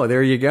 Oh,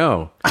 there you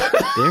go.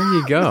 There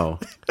you go.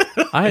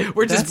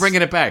 We're just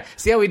bringing it back.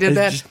 See how we did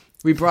that?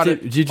 We brought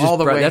it all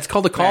the way. That's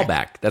called a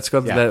callback. That's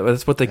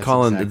what they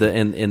call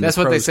in that's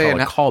what they say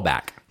a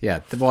callback.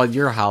 Yeah, well,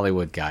 you're a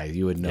Hollywood guy.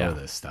 You would know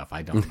this stuff.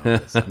 I don't know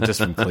this. I'm just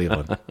from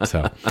Cleveland.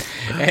 So,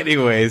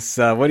 anyways,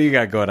 what do you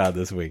got going on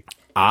this week?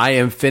 I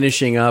am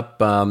finishing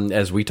up,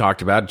 as we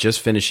talked about, just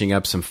finishing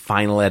up some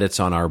final edits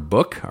on our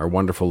book, our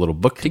wonderful little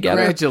book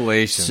together.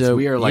 Congratulations. So,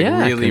 we are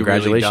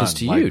congratulations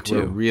to you,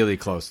 too. We're really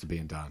close to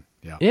being done.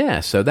 Yeah,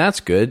 so that's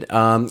good.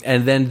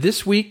 And then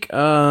this week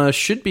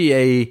should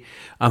be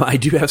I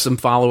do have some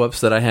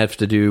follow-ups that I have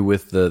to do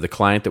with the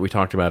client that we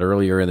talked about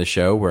earlier in the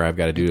show, where I've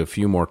got to do a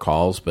few more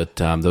calls, but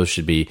those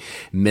should be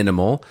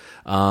minimal.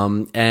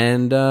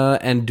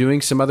 And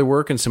doing some other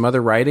work and some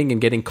other writing and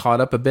getting caught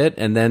up a bit,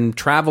 and then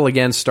travel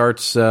again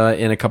starts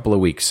in a couple of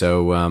weeks.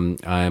 So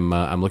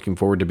I'm looking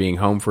forward to being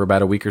home for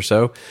about a week or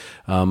so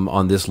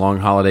on this long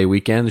holiday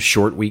weekend,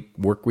 short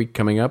work week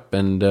coming up,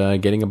 and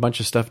getting a bunch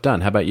of stuff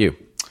done. How about you?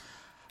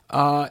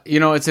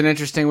 It's an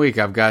interesting week.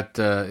 I've got,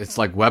 it's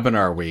like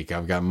webinar week.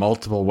 I've got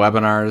multiple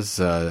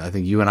webinars. I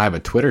think you and I have a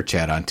Twitter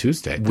chat on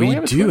Tuesday. We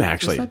do,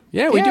 actually.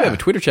 Yeah, we do have a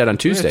Twitter chat on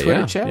Tuesday.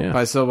 Twitter chat.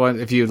 Yeah. So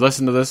if you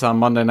listen to this on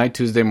Monday night,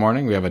 Tuesday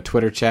morning, we have a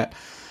Twitter chat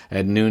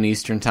at noon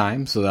Eastern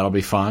time. So that'll be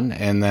fun.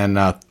 And then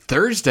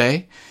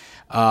Thursday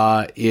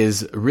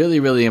is really,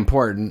 really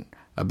important.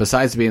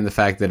 Besides being the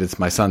fact that it's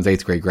my son's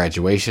 8th grade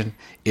graduation,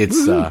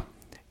 it's the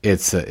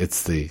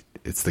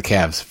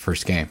Cavs'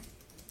 first game.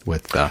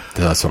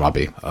 That's what I'll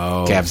be.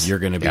 Oh, Cavs, you're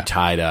going to be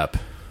tied up.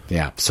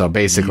 Yeah. So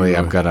basically,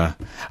 I'm gonna.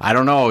 I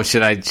don't know.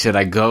 Should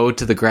I go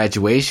to the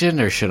graduation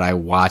or should I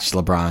watch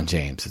LeBron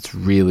James? It's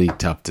really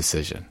tough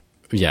decision.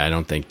 Yeah, I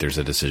don't think there's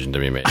a decision to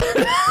be made.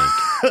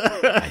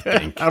 I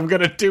think I'm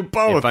gonna do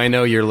both. If I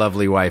know your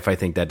lovely wife, I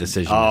think that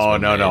decision. Oh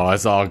no,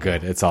 it's all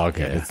good. It's all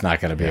good. Yeah. It's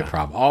not gonna be a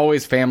problem.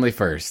 Always family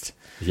first.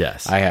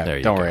 Yes, I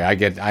have. Don't worry. I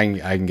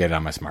can get it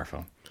on my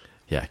smartphone.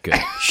 Yeah, good.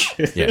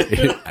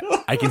 Yeah,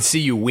 I can see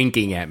you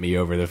winking at me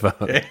over the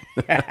phone.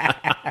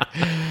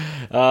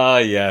 Oh,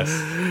 yes.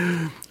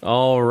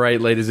 All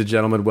right, ladies and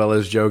gentlemen, well,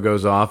 as Joe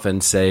goes off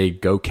and say,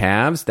 go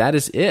Cavs, that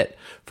is it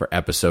for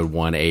episode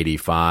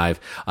 185.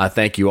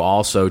 Thank you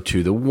also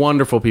to the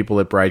wonderful people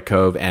at Bright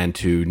Cove and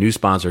to new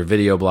sponsor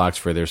Video Blocks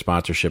for their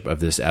sponsorship of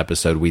this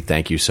episode. We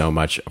thank you so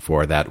much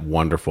for that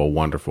wonderful,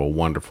 wonderful,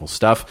 wonderful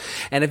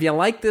stuff. And if you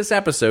like this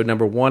episode,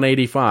 number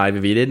 185,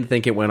 if you didn't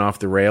think it went off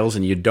the rails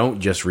and you don't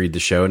just read the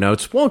show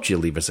notes, won't you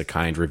leave us a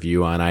kind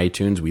review on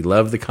iTunes? We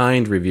love the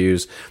kind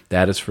reviews.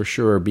 That is for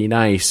sure. Be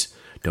nice.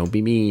 Don't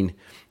be mean.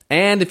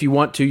 And if you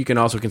want to, you can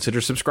also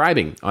consider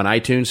subscribing on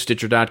iTunes,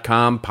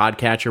 Stitcher.com,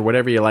 Podcatcher,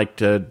 whatever you like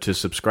to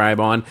subscribe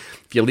on.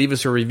 If you leave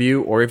us a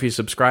review or if you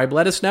subscribe,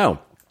 let us know.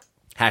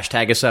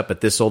 Hashtag us up at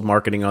This Old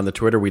Marketing on the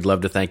Twitter. We'd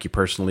love to thank you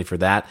personally for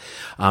that.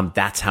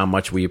 That's how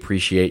much we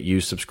appreciate you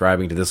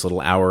subscribing to this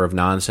little hour of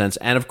nonsense.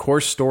 And of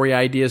course, story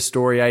ideas.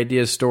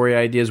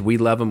 We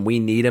love them. We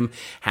need them.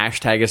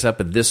 Hashtag us up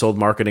at This Old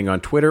Marketing on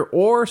Twitter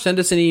or send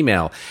us an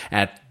email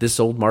at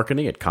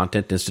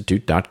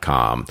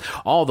thisoldmarketing@contentinstitute.com.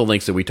 All the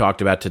links that we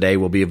talked about today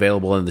will be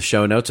available in the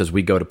show notes as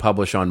we go to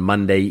publish on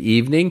Monday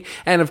evening.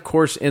 And of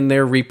course, in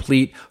their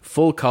replete,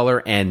 full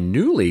color, and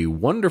newly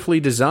wonderfully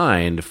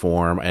designed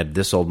form at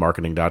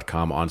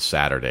thisoldmarketing.com on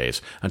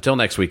Saturdays. Until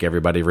next week,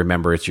 everybody,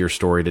 remember it's your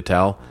story to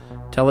tell.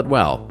 Tell it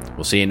well.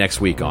 We'll see you next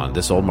week on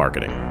This Old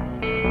Marketing.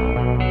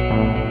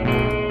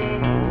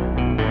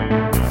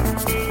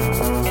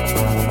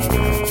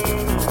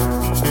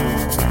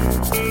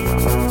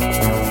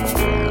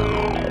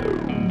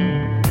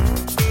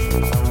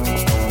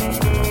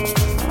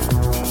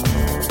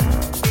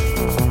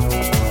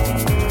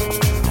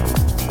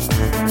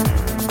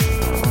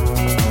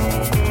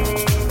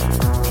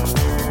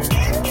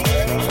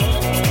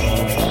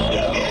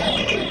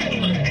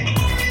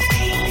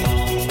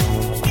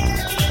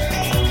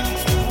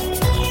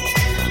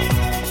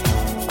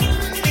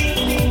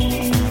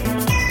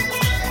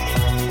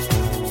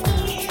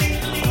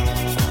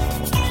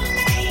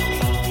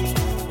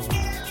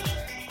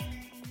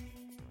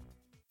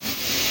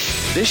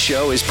 This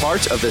show is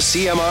part of the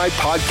CMI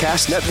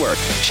Podcast Network.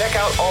 Check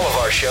out all of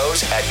our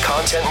shows at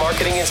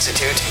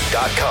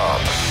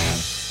ContentMarketingInstitute.com.